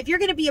 10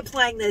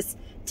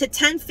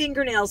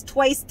 fingernails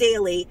twice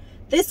daily,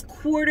 this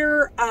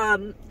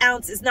 1/4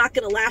 ounce is not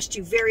going to last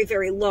you very,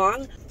 very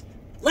long.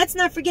 Let's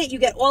not forget you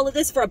get all of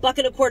this for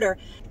 $1.25.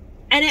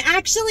 And it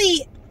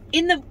actually,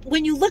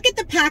 when you look at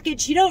the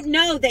package, you don't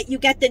know that you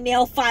get the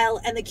nail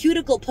file and the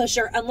cuticle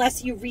pusher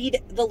unless you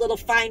read the little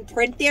fine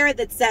print there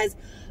that says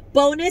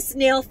bonus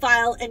nail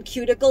file and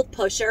cuticle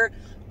pusher.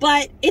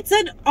 But it's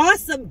an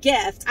awesome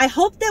gift. I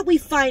hope that we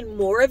find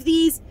more of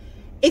these.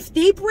 If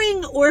they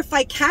bring, or if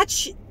I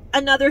catch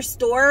another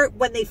store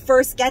when they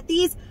first get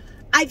these,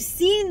 I've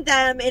seen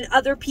them in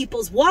other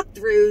people's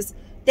walkthroughs.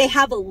 They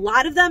have a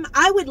lot of them.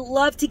 I would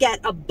love to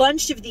get a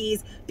bunch of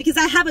these because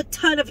I have a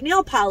ton of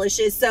nail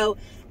polishes. So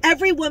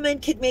every woman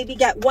could maybe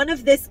get one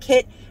of this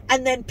kit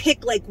and then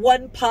pick like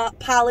one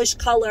polish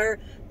color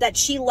that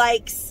she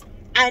likes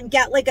and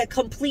get like a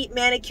complete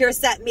manicure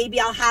set. Maybe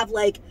I'll have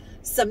like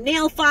some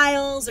nail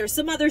files or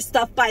some other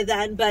stuff by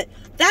then, but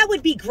that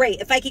would be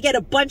great. If I could get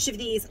a bunch of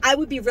these, I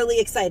would be really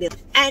excited.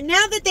 And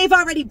now that they've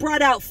already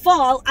brought out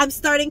fall, I'm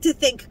starting to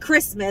think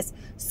Christmas.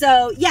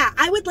 So yeah,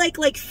 I would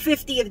like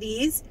 50 of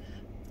these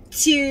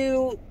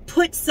to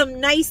put some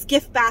nice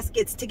gift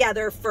baskets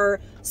together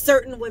for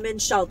certain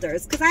women's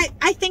shelters, because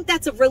I think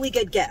that's a really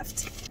good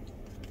gift.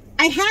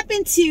 I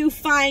happened to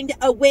find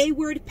a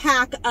Wayward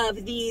pack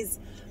of these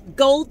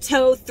gold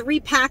toe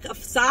 3-pack of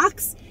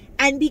socks,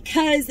 and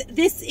because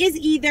this is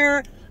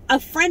either a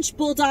French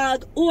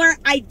Bulldog or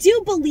I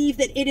do believe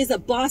that it is a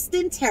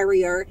Boston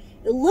Terrier,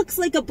 it looks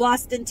like a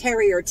Boston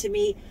Terrier to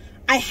me,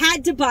 I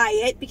had to buy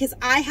it because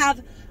I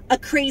have a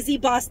crazy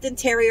Boston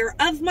Terrier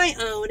of my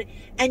own,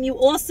 and you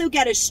also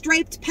get a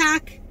striped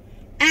pack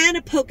and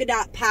a polka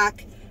dot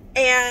pack,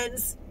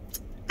 and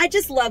I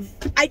just love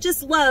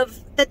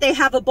that they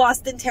have a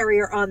Boston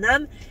Terrier on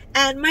them,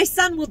 and my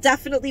son will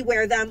definitely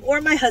wear them, or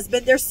my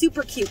husband. They're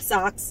super cute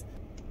socks.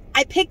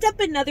 I picked up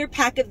another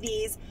pack of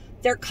these.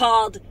 They're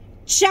called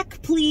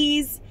Check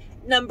Please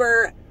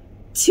number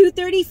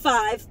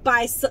 235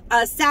 by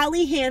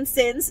Sally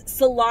Hansen's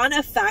Salon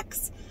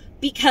Effects,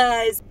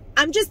 because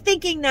I'm just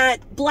thinking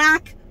that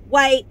black,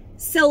 white,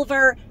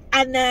 silver,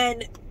 and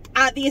then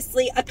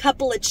obviously a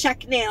couple of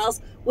check nails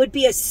would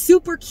be a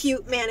super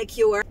cute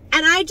manicure.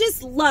 And I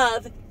just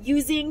love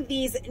using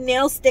these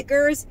nail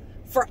stickers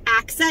for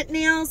accent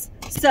nails.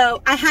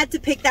 So I had to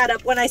pick that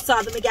up when I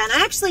saw them again.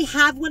 I actually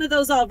have one of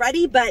those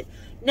already, but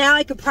now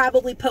I could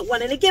probably put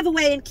one in a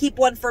giveaway and keep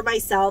one for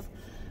myself.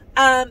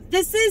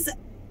 This is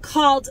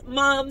called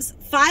Mom's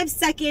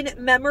 5-Second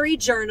Memory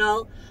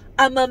Journal,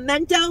 a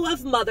memento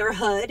of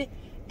motherhood.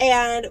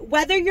 And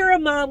whether you're a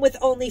mom with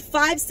only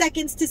 5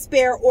 seconds to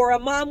spare or a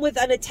mom with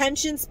an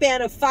attention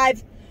span of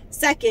 5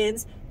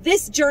 seconds,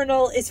 this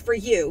journal is for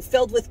you.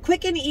 Filled with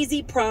quick and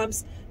easy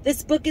prompts,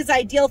 this book is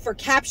ideal for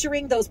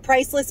capturing those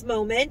priceless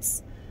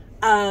moments.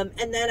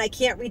 And then I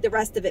can't read the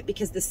rest of it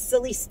because the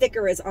silly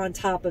sticker is on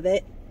top of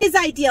it. Is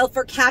ideal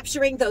for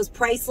capturing those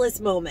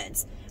priceless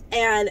moments.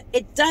 And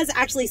it does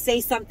actually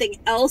say something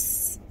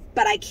else,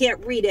 but I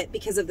can't read it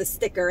because of the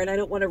sticker, and I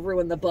don't want to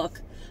ruin the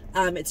book.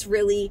 It's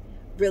really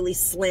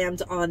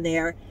slammed on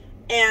there.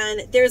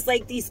 And there's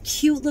like these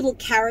cute little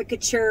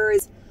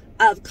caricatures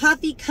of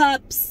coffee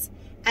cups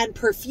and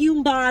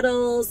perfume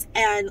bottles,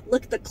 and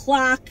look, the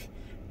clock,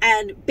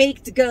 and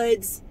baked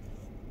goods.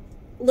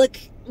 Look,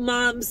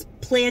 mom's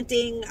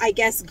planting, I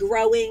guess,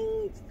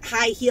 growing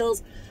high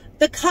heels.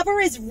 The cover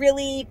is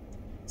really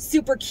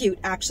super cute,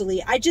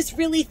 actually. I just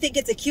really think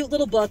it's a cute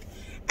little book,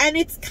 and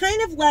it's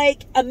kind of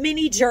like a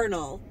mini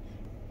journal.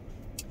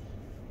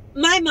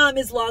 My mom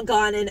is long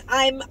gone, and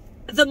I'm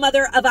the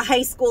mother of a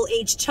high school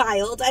age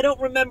child. I don't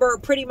remember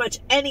pretty much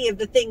any of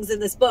the things in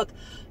this book,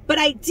 but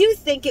I do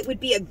think it would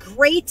be a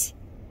great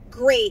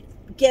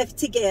gift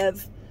to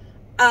give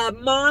a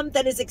mom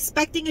that is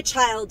expecting a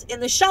child in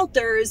the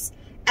shelters.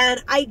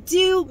 And I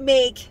do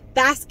make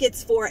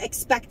baskets for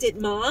expectant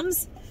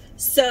moms,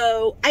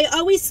 so I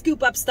always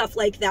scoop up stuff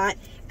like that.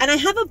 And I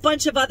have a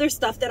bunch of other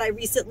stuff that I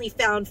recently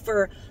found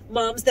for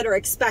moms that are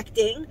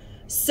expecting.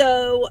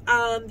 So,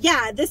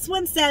 yeah, this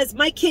one says,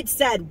 my kid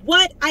said,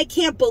 what? I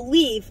can't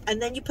believe.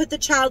 And then you put the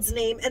child's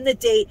name and the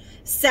date,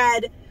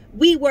 said,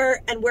 we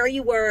were, and where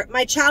you were.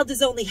 My child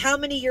is only how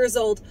many years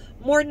old?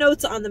 More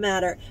notes on the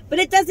matter. But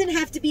it doesn't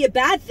have to be a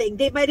bad thing.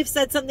 They might have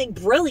said something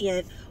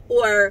brilliant,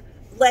 or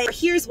like,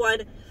 here's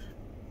one.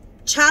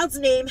 Child's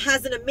name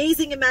has an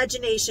amazing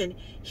imagination.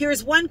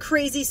 Here's one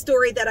crazy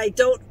story that I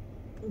don't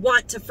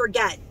want to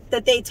forget,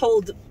 that they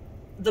told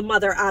the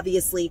mother,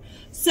 obviously.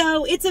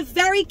 So it's a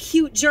very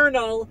cute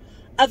journal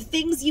of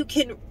things you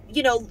can,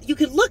 you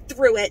can look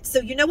through it so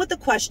you know what the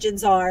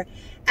questions are,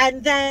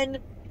 and then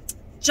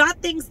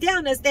jot things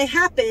down as they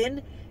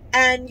happen,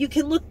 and you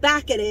can look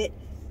back at it.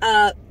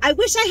 I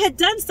wish I had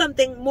done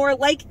something more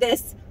like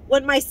this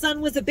when my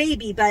son was a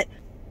baby, but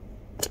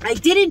I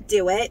didn't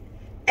do it,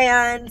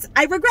 and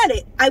I regret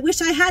it. I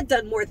wish I had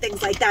done more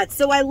things like that.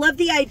 So I love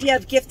the idea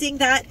of gifting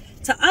that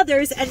to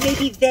others, and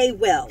maybe they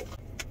will.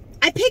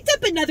 I picked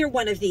up another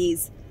one of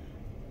these.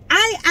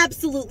 I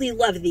absolutely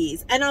love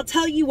these, and I'll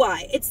tell you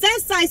why. It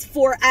says size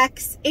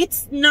 4X.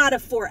 It's not a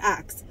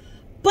 4X,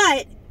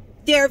 but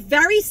they're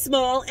very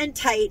small and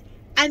tight,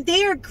 and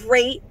they are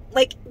great.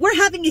 Like, we're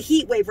having a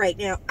heat wave right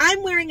now.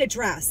 I'm wearing a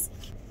dress.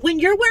 When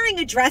you're wearing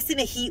a dress in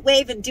a heat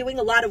wave and doing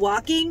a lot of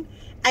walking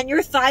and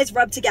your thighs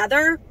rub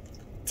together,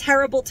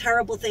 terrible,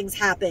 terrible things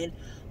happen.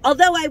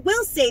 Although I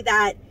will say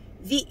that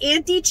the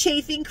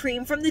anti-chafing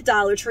cream from the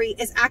Dollar Tree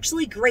is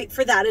actually great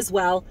for that as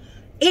well.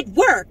 It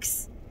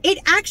works. It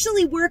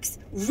actually works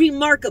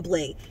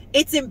remarkably.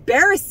 It's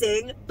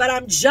embarrassing, but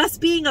I'm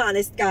just being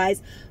honest,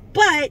 guys.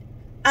 But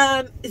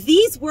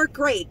these work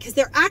great because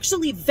they're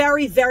actually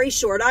very, very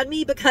short on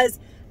me, because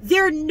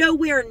they're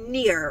nowhere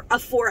near a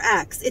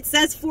 4X. It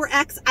says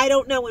 4X, I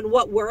don't know in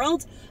what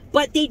world,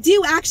 but they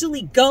do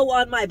actually go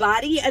on my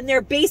body, and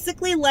they're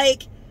basically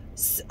like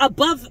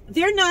above,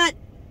 they're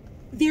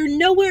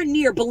nowhere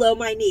near below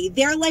my knee.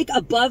 They're like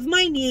above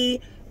my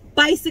knee,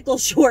 bicycle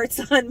shorts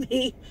on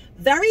me.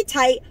 very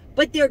tight,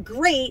 but they're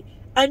great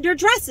under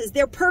dresses.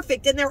 They're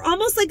perfect, and they're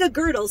almost like a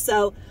girdle.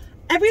 So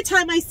every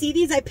time I see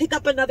these, I pick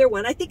up another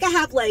one. I think I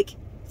have like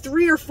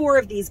 3 or 4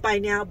 of these by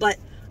now, but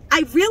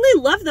I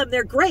really love them.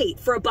 They're great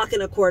for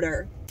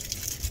 $1.25.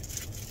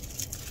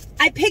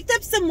 I picked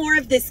up some more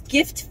of this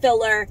gift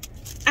filler.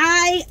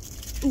 I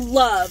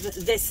love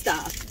this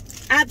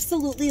stuff.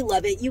 Absolutely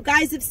love it. You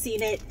guys have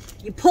seen it.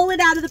 You pull it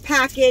out of the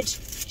package,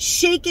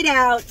 shake it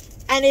out,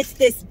 and it's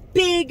this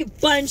big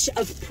bunch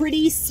of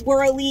pretty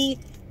swirly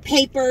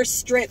paper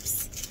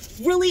strips.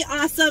 Really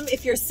awesome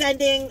if you're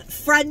sending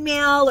friend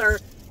mail or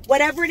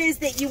whatever it is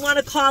that you want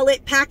to call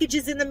it,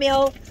 packages in the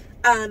mail.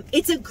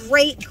 It's a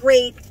great,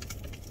 great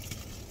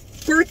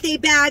birthday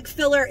bag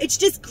filler. It's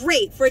just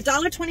great. For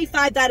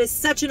 $1.25, that is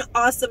such an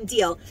awesome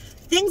deal.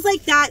 Things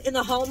like that in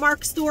the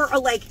Hallmark store are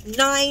like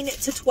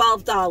 $9 to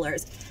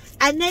 $12.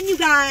 And then you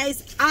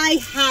guys,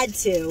 I had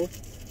to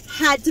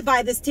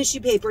buy this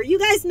tissue paper. You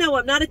guys know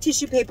I'm not a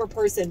tissue paper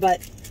person, but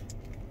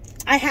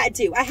I had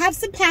to. I have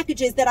some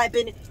packages that I've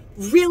been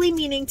really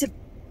meaning to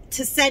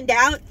send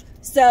out.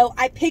 So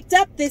I picked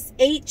up this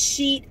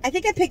 8-sheet. I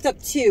think I picked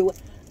up 2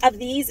 of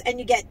these, and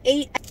you get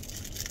 8.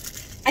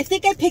 I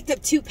think I picked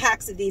up 2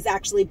 packs of these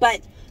actually,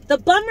 but the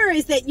bummer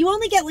is that you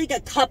only get like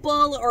a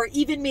couple or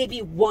even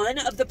maybe 1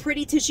 of the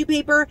pretty tissue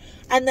paper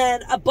and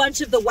then a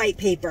bunch of the white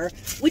paper,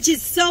 which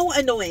is so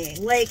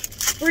annoying. Like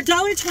for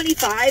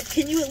 $1.25,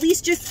 can you at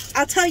least just,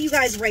 I'll tell you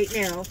guys right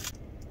now,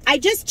 I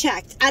just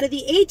checked. Out of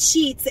the 8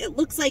 sheets, it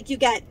looks like you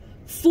get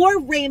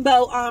 4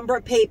 rainbow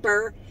ombre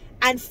paper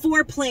and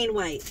 4 plain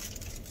white.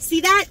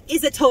 See, that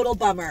is a total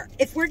bummer.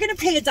 If we're going to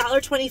pay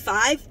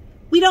 $1.25,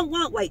 we don't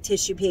want white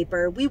tissue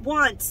paper. We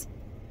want,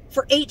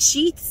 for 8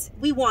 sheets,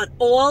 we want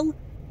all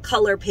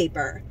color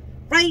paper,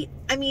 right?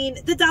 I mean,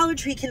 the Dollar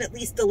Tree can at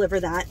least deliver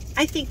that.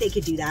 I think they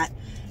could do that.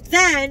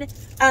 Then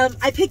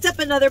I picked up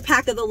another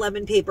pack of the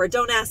lemon paper.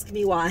 Don't ask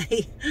me why.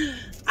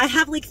 I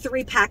have like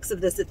 3 packs of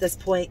this at this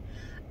point.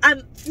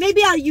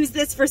 Maybe I'll use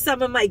this for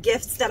some of my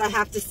gifts that I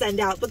have to send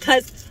out,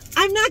 because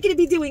I'm not going to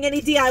be doing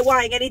any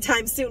DIYing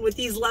anytime soon with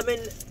these lemon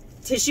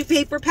tissue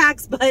paper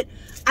packs, but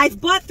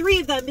I've bought 3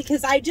 of them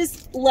because I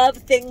just love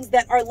things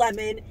that are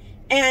lemon.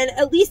 And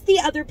at least the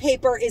other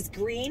paper is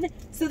green,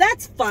 so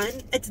that's fun.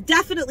 It's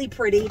definitely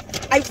pretty.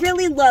 I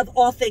really love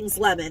all things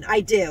lemon. I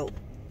do.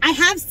 I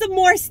have some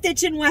more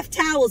Stitch and Weft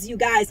towels, you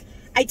guys.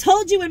 I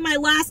told you in my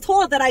last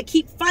haul that I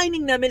keep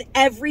finding them in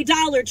every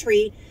Dollar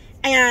Tree,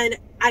 and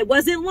I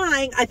wasn't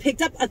lying. I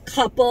picked up a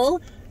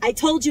couple. I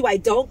told you I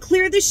don't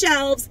clear the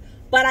shelves,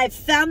 but I've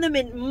found them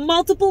in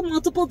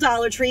multiple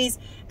Dollar Trees,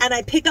 and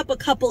I pick up a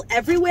couple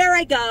everywhere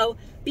I go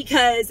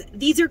because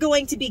these are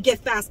going to be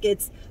gift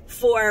baskets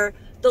for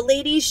the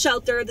ladies'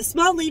 shelter, the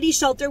small ladies'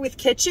 shelter with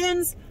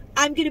kitchens.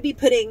 I'm going to be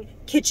putting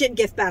kitchen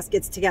gift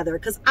baskets together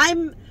because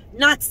I'm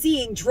not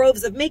seeing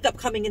droves of makeup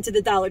coming into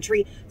the Dollar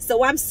Tree.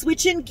 So I'm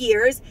switching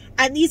gears,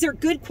 and these are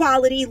good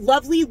quality,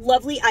 lovely,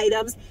 lovely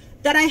items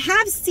that I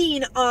have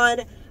seen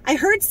on, I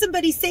heard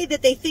somebody say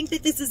that they think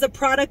that this is a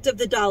product of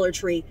the Dollar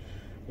Tree.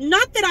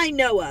 Not that I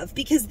know of,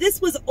 because this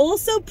was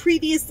also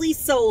previously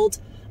sold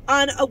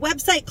on a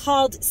website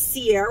called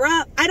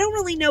Sierra. I don't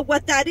really know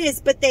what that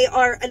is, but they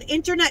are an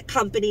internet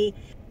company.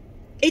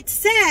 It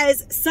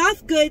says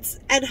soft goods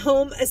and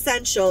home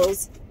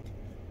essentials.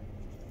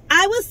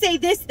 I will say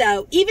this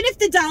though, even if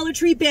the Dollar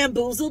Tree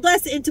bamboozled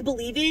us into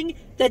believing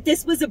that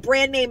this was a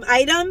brand name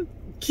item,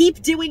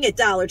 keep doing it,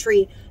 Dollar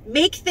Tree.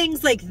 Make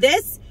things like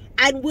this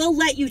and we'll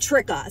let you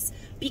trick us,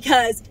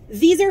 because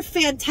these are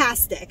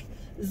fantastic.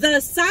 The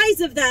size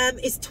of them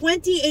is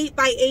 28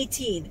 by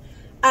 18.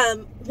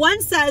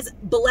 One says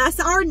bless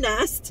our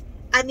nest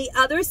and the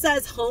other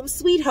says home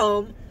sweet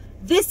home.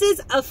 This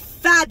is a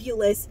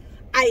fabulous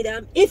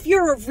item if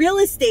you're a real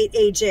estate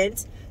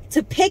agent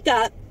to pick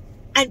up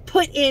and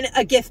put in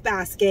a gift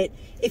basket.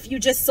 If you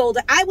just sold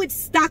it, I would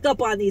stock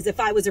up on these if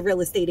I was a real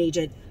estate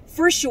agent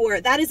for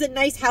sure. That is a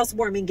nice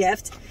housewarming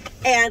gift.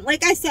 And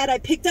like I said, I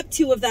picked up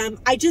 2 of them.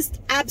 I just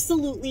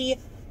absolutely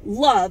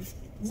love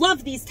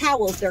these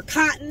towels. They're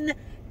cotton.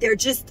 They're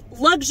just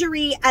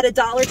luxury at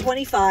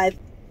 $1.25.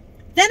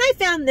 Then I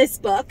found this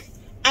book,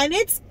 and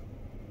it's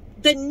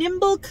The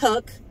Nimble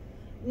Cook,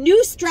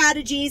 New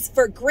Strategies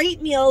for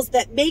Great Meals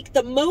That Make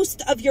the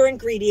Most of Your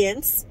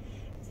Ingredients.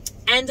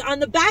 And on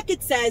the back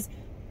it says,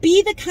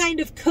 be the kind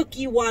of cook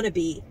you want to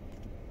be.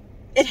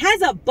 It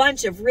has a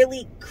bunch of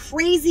really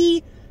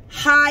crazy,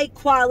 high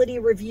quality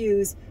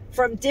reviews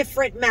from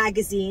different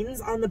magazines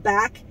on the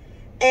back.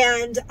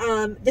 And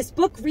this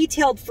book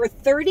retailed for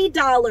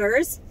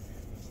 $30.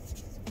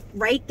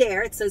 Right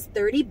there, it says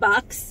 30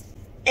 bucks.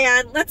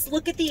 And let's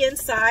look at the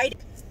inside.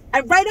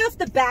 And right off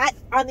the bat,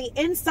 on the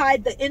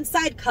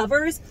inside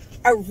covers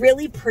are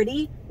really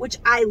pretty, which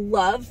I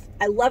love.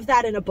 I love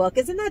that in a book.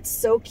 Isn't that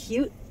so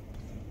cute?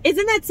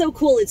 Isn't that so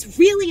cool? It's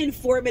really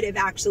informative,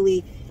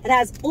 actually. It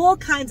has all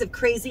kinds of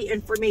crazy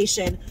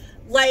information.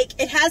 Like,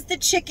 it has the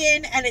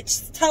chicken, and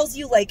it tells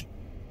you, like,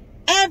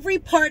 every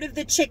part of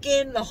the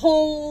chicken, the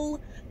whole,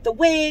 the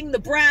wing, the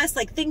breast,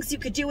 like, things you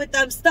could do with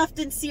them, stuffed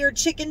and seared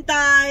chicken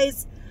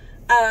thighs,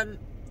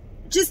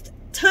 just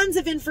tons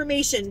of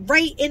information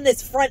right in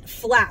this front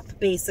flap,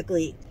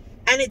 basically.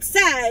 And it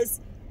says,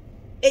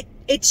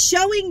 it's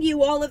showing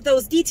you all of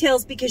those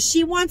details because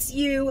she wants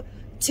you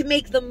to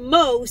make the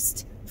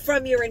most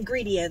from your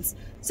ingredients.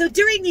 So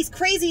during these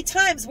crazy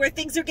times where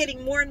things are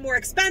getting more and more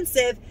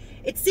expensive,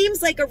 it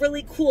seems like a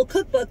really cool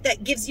cookbook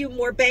that gives you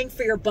more bang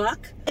for your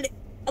buck. And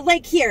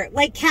like here,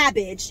 like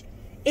cabbage,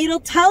 it'll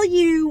tell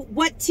you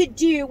what to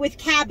do with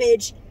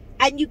cabbage,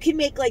 and you can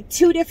make like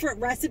 2 different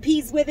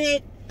recipes with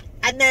it.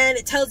 And then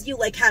it tells you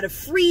like how to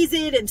freeze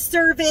it and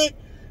serve it.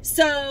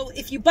 So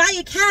if you buy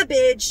a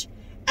cabbage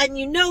and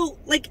you know,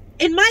 like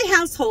in my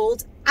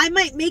household, I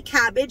might make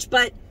cabbage,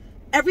 but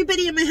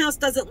everybody in my house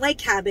doesn't like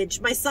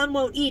cabbage. My son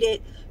won't eat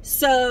it.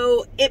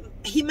 So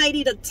he might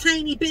eat a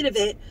tiny bit of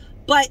it,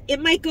 but it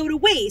might go to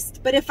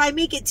waste. But if I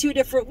make it 2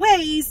 different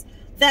ways,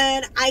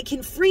 then I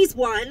can freeze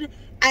one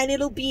and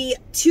it'll be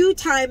 2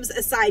 times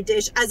a side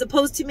dish, as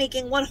opposed to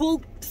making one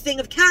whole thing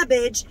of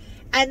cabbage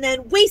and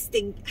then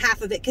wasting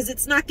half of it because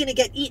it's not going to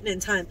get eaten in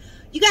time.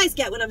 You guys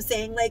get what I'm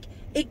saying? Like,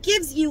 it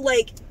gives you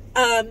like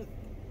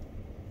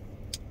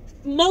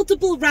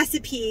multiple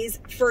recipes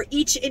for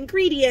each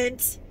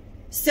ingredient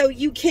so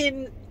you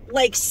can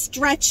like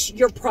stretch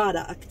your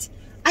product.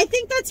 I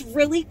think that's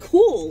really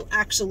cool,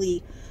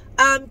 actually.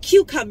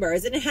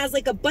 Cucumbers, and it has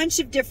like a bunch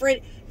of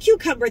different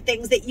cucumber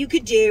things that you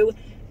could do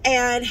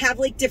and have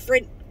like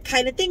different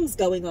kind of things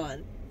going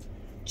on.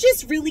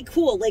 Just really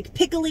cool, like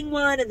pickling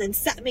one and then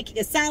making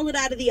a salad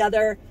out of the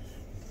other.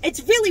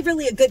 It's really,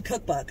 really a good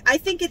cookbook. I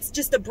think it's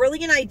just a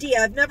brilliant idea.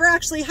 I've never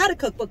actually had a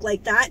cookbook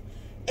like that,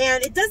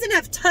 and it doesn't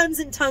have tons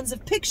and tons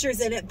of pictures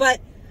in it, but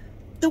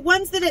the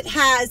ones that it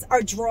has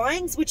are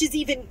drawings, which is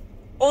even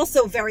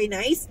also very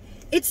nice.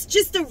 It's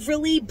just a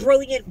really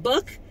brilliant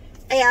book,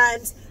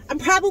 and I'm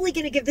probably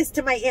going to give this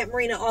to my Aunt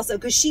Marina also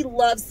because she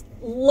loves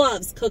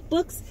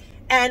cookbooks,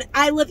 and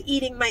I love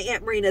eating my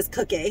Aunt Marina's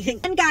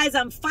cooking. And guys,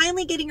 I'm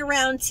finally getting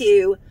around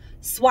to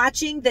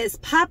swatching this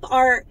Pop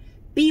Art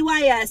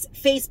BYS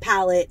face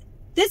palette.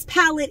 This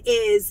palette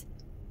is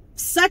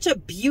such a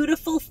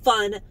beautiful,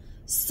 fun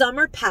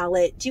summer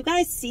palette. Do you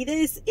guys see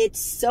this? It's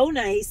so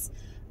nice.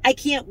 I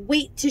can't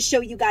wait to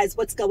show you guys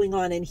what's going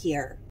on in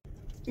here.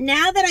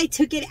 Now that I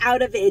took it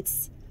out of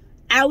its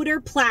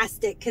outer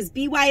plastic, because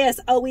BYS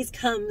always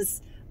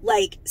comes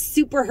like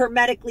super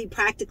hermetically,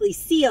 practically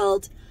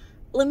sealed,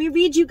 let me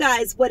read you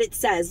guys what it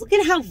says. Look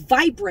at how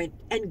vibrant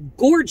and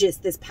gorgeous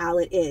this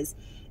palette is.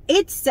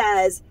 It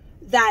says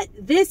that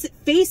this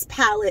face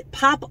palette,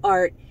 Pop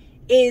Art,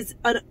 is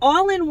an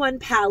all-in-one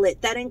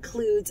palette that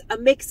includes a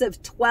mix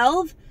of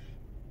 12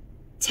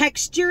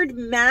 textured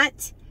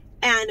matte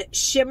and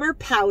shimmer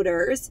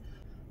powders,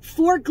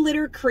 4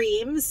 glitter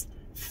creams,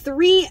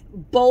 3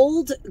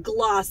 bold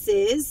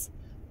glosses,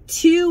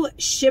 2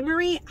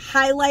 shimmery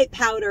highlight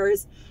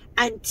powders,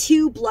 and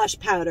 2 blush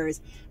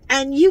powders.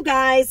 And you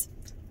guys,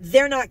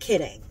 they're not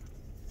kidding.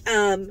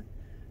 The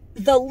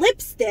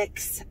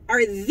lipsticks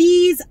are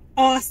these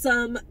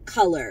awesome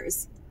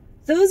colors.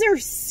 Those are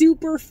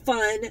super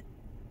fun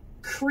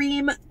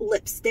cream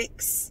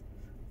lipsticks,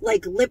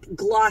 like lip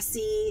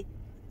glossy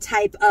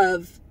type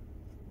of.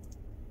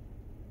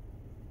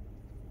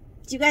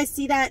 Do you guys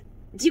see that?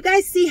 Do you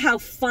guys see how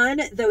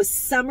fun those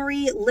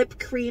summery lip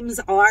creams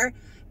are?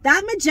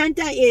 That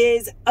magenta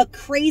is a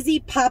crazy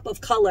pop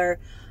of color.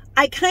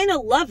 I kind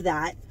of love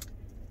that.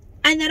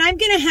 And then I'm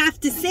going to have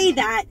to say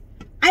that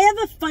I have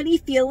a funny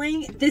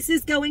feeling this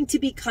is going to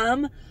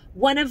become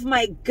one of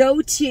my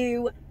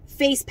go-to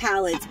face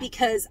palettes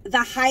because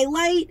the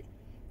highlight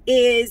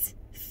is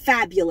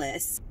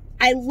fabulous.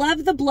 I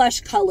love the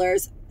blush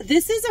colors.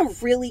 This is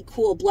a really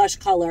cool blush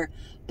color,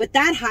 but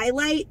that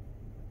highlight,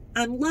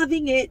 I'm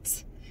loving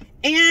it.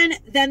 And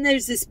then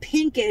there's this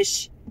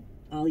pinkish,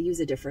 I'll use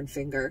a different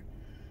finger.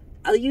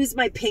 I'll use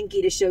my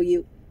pinky to show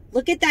you.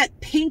 Look at that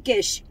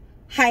pinkish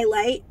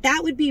highlight.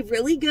 That would be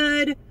really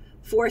good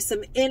for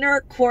some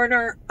inner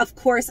corner, of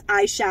course,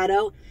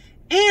 eyeshadow.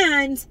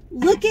 And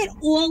look at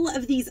all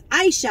of these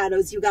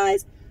eyeshadows, you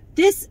guys.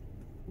 This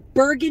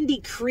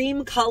burgundy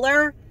cream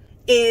color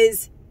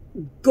is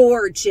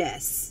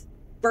gorgeous.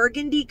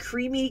 Burgundy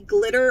creamy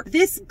glitter.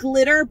 This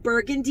glitter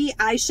burgundy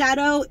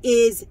eyeshadow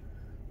is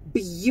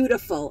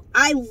beautiful.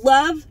 I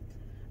love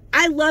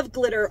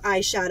glitter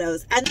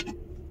eyeshadows.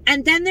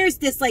 And then there's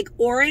this like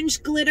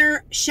orange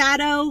glitter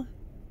shadow.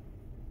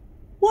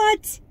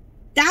 What?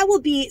 That will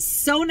be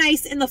so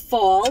nice in the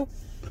fall.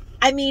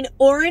 I mean,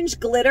 orange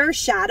glitter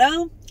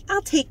shadow.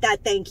 I'll take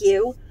that, thank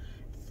you.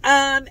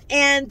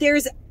 And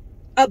there's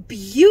a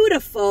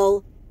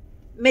beautiful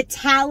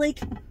metallic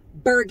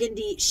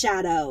burgundy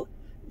shadow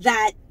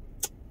that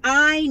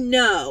I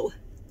know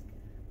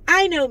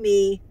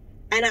me,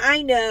 and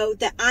I know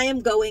that I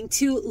am going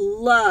to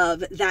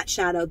love that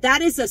shadow.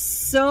 That is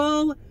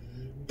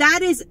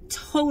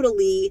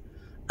totally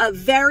a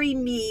very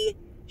me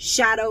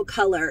shadow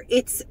color.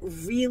 It's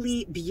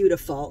really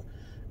beautiful.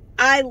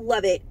 I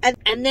love it.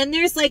 And then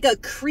there's like a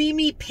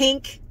creamy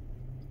pink.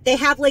 They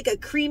have like a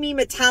creamy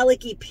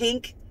metallic-y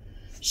pink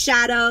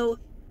shadow.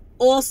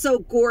 Also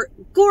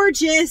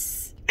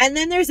gorgeous. And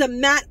then there's a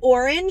matte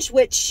orange,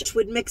 which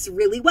would mix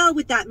really well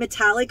with that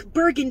metallic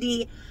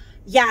burgundy.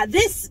 Yeah,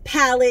 this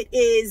palette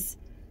is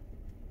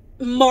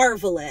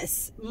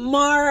marvelous.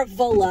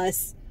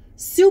 Marvelous.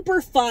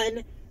 Super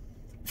fun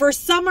for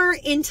summer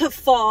into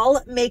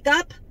fall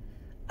makeup.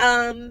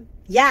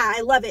 Yeah,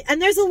 I love it.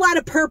 And there's a lot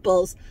of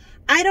purples.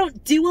 I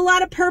don't do a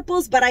lot of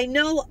purples, but I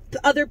know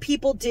other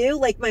people do.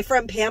 Like my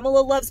friend Pamela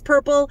loves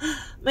purple.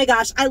 My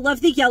gosh, I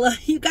love the yellow.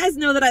 You guys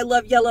know that I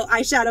love yellow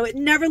eyeshadow. It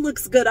never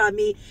looks good on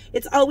me.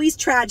 It's always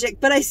tragic,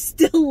 but I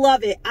still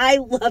love it. I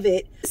love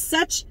it.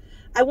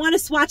 I want to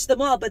swatch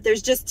them all, but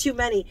there's just too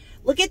many.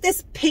 Look at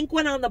this pink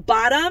one on the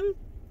bottom.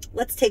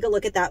 Let's take a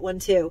look at that one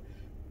too.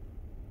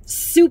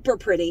 Super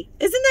pretty.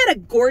 Isn't that a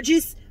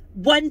gorgeous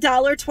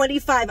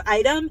 $1.25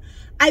 item?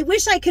 I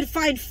wish I could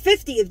find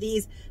 50 of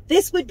these.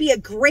 This would be a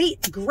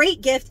great,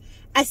 great gift,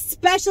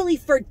 especially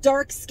for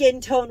dark skin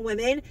tone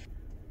women.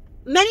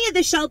 Many of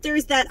the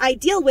shelters that I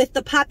deal with,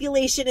 the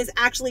population is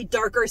actually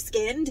darker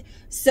skinned.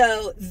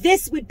 So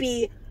this would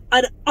be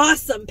an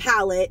awesome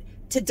palette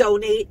to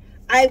donate.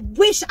 I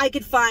wish I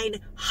could find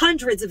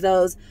hundreds of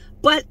those,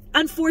 but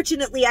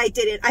unfortunately I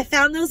didn't. I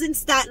found those in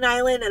Staten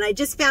Island and I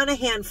just found a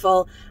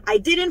handful. I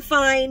didn't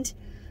find,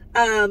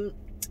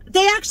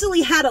 they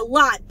actually had a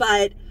lot,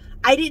 but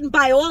I didn't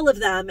buy all of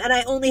them and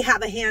I only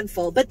have a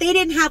handful, but they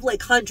didn't have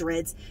like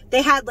hundreds.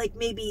 They had like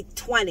maybe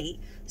 20.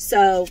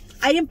 So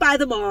I didn't buy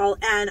them all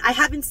and I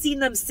haven't seen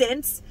them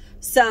since.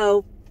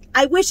 So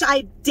I wish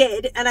I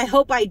did and I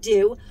hope I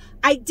do.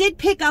 I did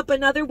pick up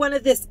another one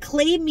of this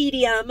Clay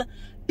Medium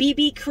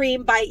BB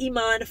cream by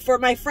Iman for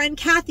my friend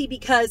Kathy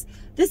because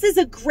this is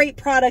a great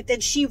product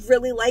and she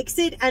really likes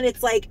it and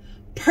it's like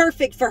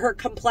perfect for her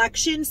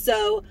complexion.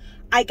 So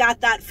I got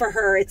that for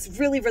her. It's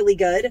really, really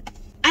good.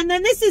 And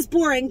then this is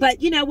boring,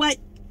 but you know what?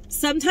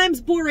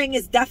 Sometimes boring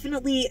is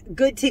definitely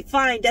good to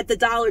find at the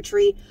Dollar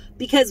Tree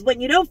because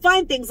when you don't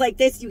find things like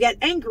this, you get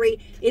angry.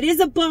 It is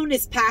a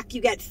bonus pack.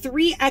 You get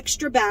 3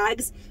 extra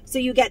bags. So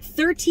you get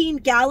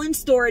 13-gallon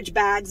storage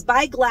bags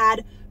by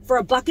Glad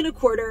for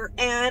 $1.25.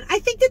 And I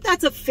think that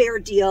that's a fair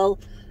deal.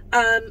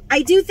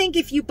 I do think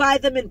if you buy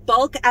them in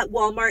bulk at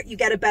Walmart, you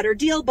get a better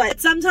deal, but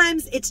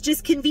sometimes it's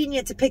just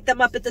convenient to pick them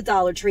up at the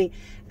Dollar Tree.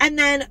 And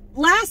then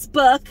last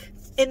book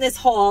in this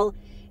haul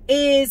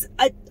is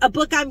a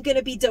book I'm going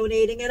to be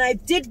donating. And I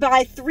did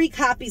buy 3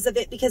 copies of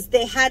it because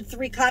they had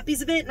 3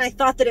 copies of it. And I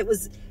thought that it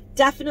was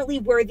definitely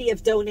worthy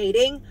of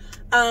donating.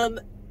 I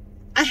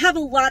have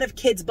a lot of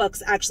kids'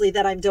 books actually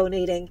that I'm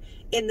donating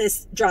in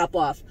this drop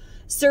off.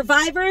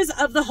 Survivors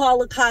of the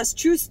Holocaust,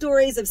 True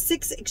Stories of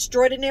 6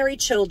 Extraordinary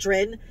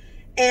Children.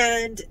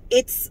 And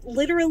it's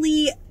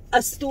literally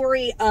a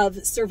story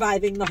of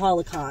surviving the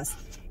Holocaust.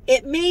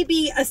 It may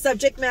be a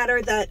subject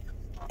matter that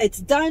it's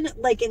done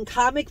like in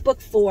comic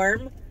book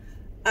form,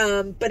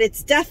 but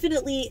it's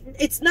definitely,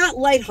 it's not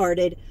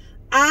lighthearted.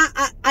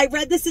 I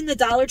read this in the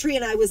Dollar Tree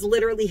and I was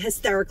literally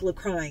hysterical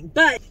crying,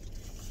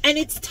 and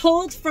it's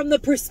told from the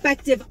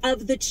perspective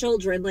of the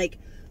children, like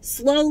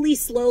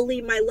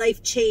slowly my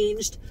life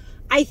changed.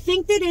 I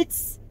think that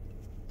it's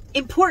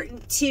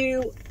important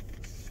to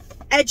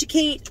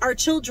educate our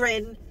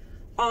children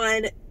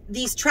on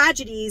these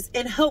tragedies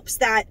in hopes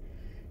that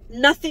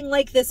nothing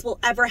like this will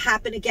ever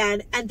happen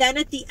again. And then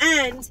at the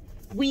end,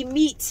 we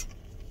meet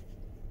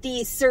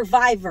the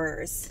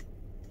survivors,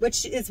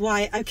 which is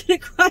why I'm gonna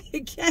cry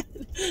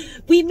again.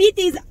 We meet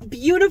these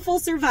beautiful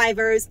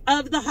survivors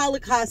of the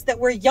Holocaust that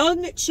were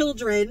young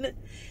children.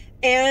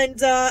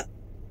 And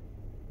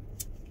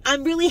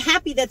I'm really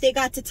happy that they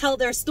got to tell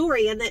their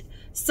story and that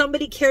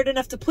somebody cared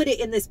enough to put it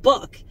in this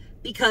book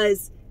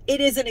because it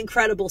is an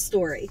incredible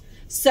story.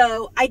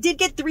 So I did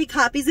get 3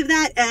 copies of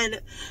that, and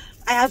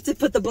I have to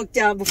put the book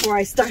down before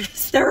I start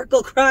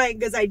hysterical crying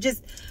because I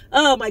just,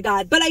 oh my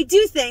God. But I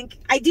do think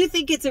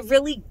it's a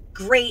really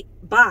great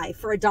buy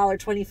for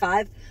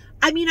 $1.25.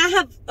 I mean, I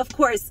have, of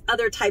course,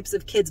 other types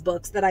of kids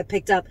books that I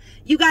picked up.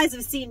 You guys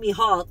have seen me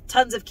haul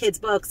tons of kids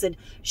books and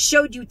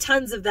showed you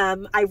tons of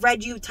them. I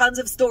read you tons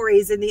of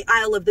stories in the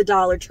aisle of the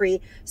Dollar Tree.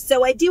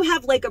 So I do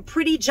have like a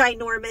pretty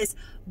ginormous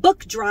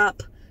book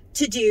drop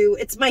to do.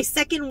 It's my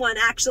second one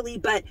actually,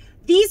 but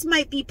these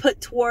might be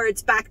put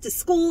towards back to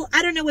school.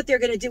 I don't know what they're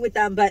going to do with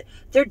them, but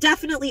they're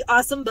definitely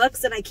awesome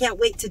books and I can't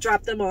wait to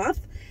drop them off.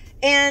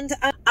 And,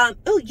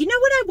 oh, you know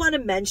what I want to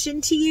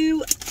mention to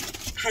you?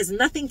 Has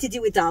nothing to do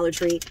with Dollar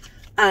Tree.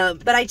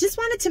 But I just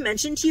wanted to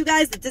mention to you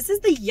guys that this is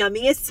the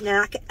yummiest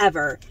snack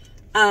ever.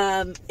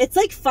 It's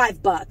like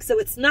 $5, so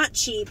it's not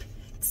cheap.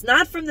 It's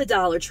not from the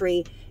Dollar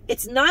Tree.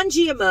 It's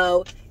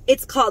non-GMO.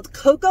 It's called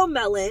Cocoa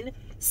Melon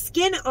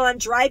Skin on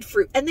Dried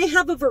Fruit. And they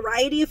have a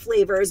variety of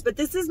flavors, but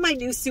this is my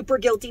new super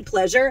guilty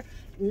pleasure.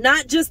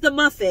 Not just the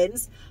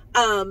muffins.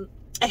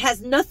 It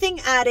has nothing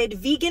added,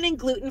 vegan and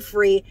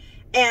gluten-free.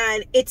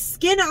 And it's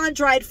skin on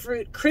dried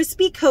fruit,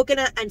 crispy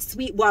coconut, and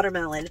sweet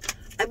watermelon.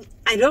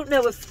 I don't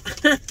know if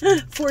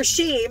for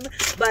shame,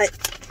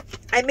 but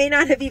I may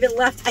not have even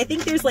left. I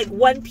think there's like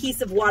 1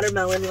 piece of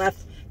watermelon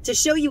left to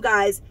show you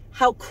guys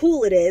how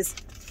cool it is.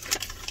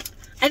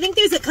 I think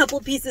there's a couple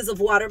pieces of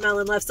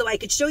watermelon left so I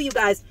could show you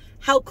guys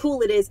how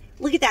cool it is.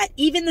 Look at that.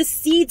 Even the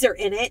seeds are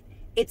in it.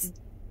 It's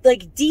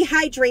like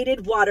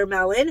dehydrated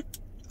watermelon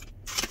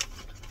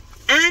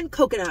and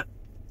coconut.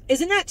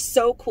 Isn't that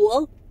so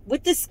cool?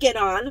 With the skin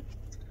on.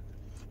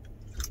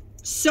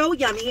 So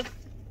yummy.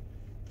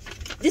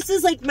 This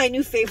is like my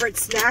new favorite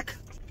snack.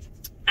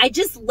 I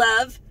just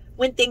love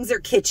when things are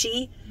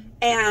kitschy,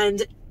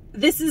 and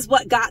this is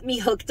what got me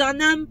hooked on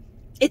them.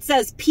 It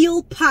says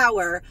peel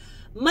power.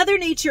 Mother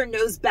Nature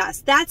knows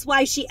best. That's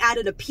why she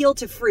added a peel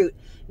to fruit.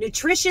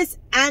 Nutritious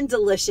and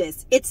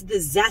delicious. It's the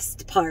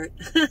zest part.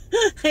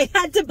 I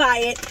had to buy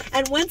it.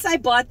 And once I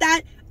bought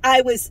that,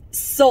 I was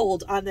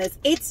sold on this.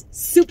 It's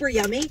super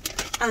yummy.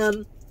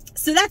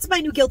 So that's my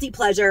new guilty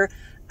pleasure.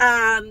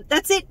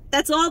 That's it.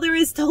 That's all there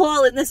is to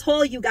haul in this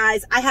haul, you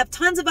guys. I have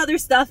tons of other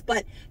stuff,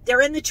 but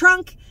they're in the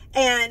trunk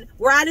and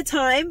we're out of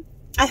time.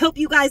 I hope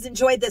you guys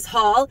enjoyed this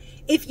haul.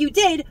 If you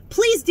did,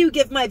 please do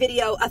give my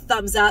video a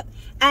thumbs up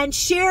and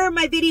share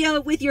my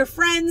video with your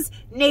friends,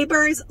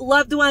 neighbors,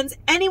 loved ones,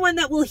 anyone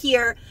that will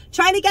hear.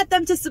 Try to get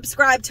them to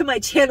subscribe to my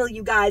channel,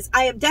 you guys.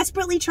 I am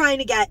desperately trying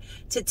to get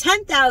to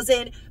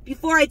 10,000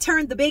 before I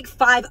turn the big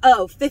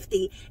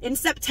 50 in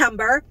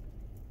September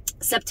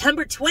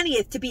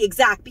 20th to be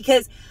exact,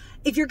 because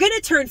if you're going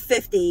to turn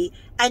 50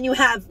 and you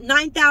have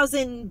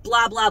 9,000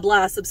 blah, blah,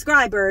 blah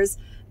subscribers,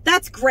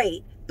 that's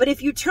great. But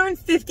if you turn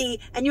 50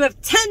 and you have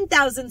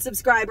 10,000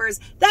 subscribers,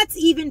 that's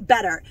even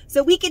better.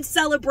 So we can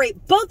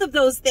celebrate both of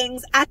those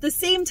things at the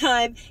same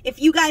time if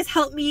you guys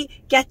help me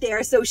get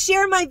there. So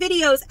share my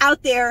videos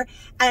out there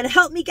and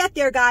help me get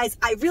there, guys.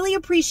 I really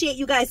appreciate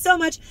you guys so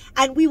much.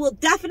 And we will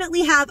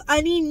definitely have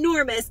an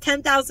enormous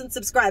 10,000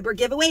 subscriber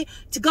giveaway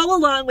to go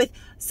along with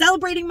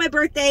celebrating my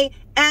birthday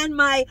and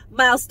my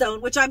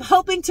milestone, which I'm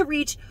hoping to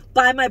reach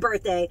by my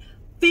birthday.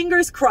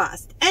 Fingers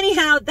crossed.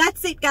 Anyhow,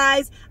 that's it,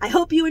 guys. I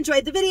hope you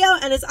enjoyed the video.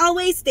 And as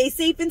always, stay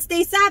safe and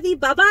stay savvy.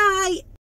 Bye-bye.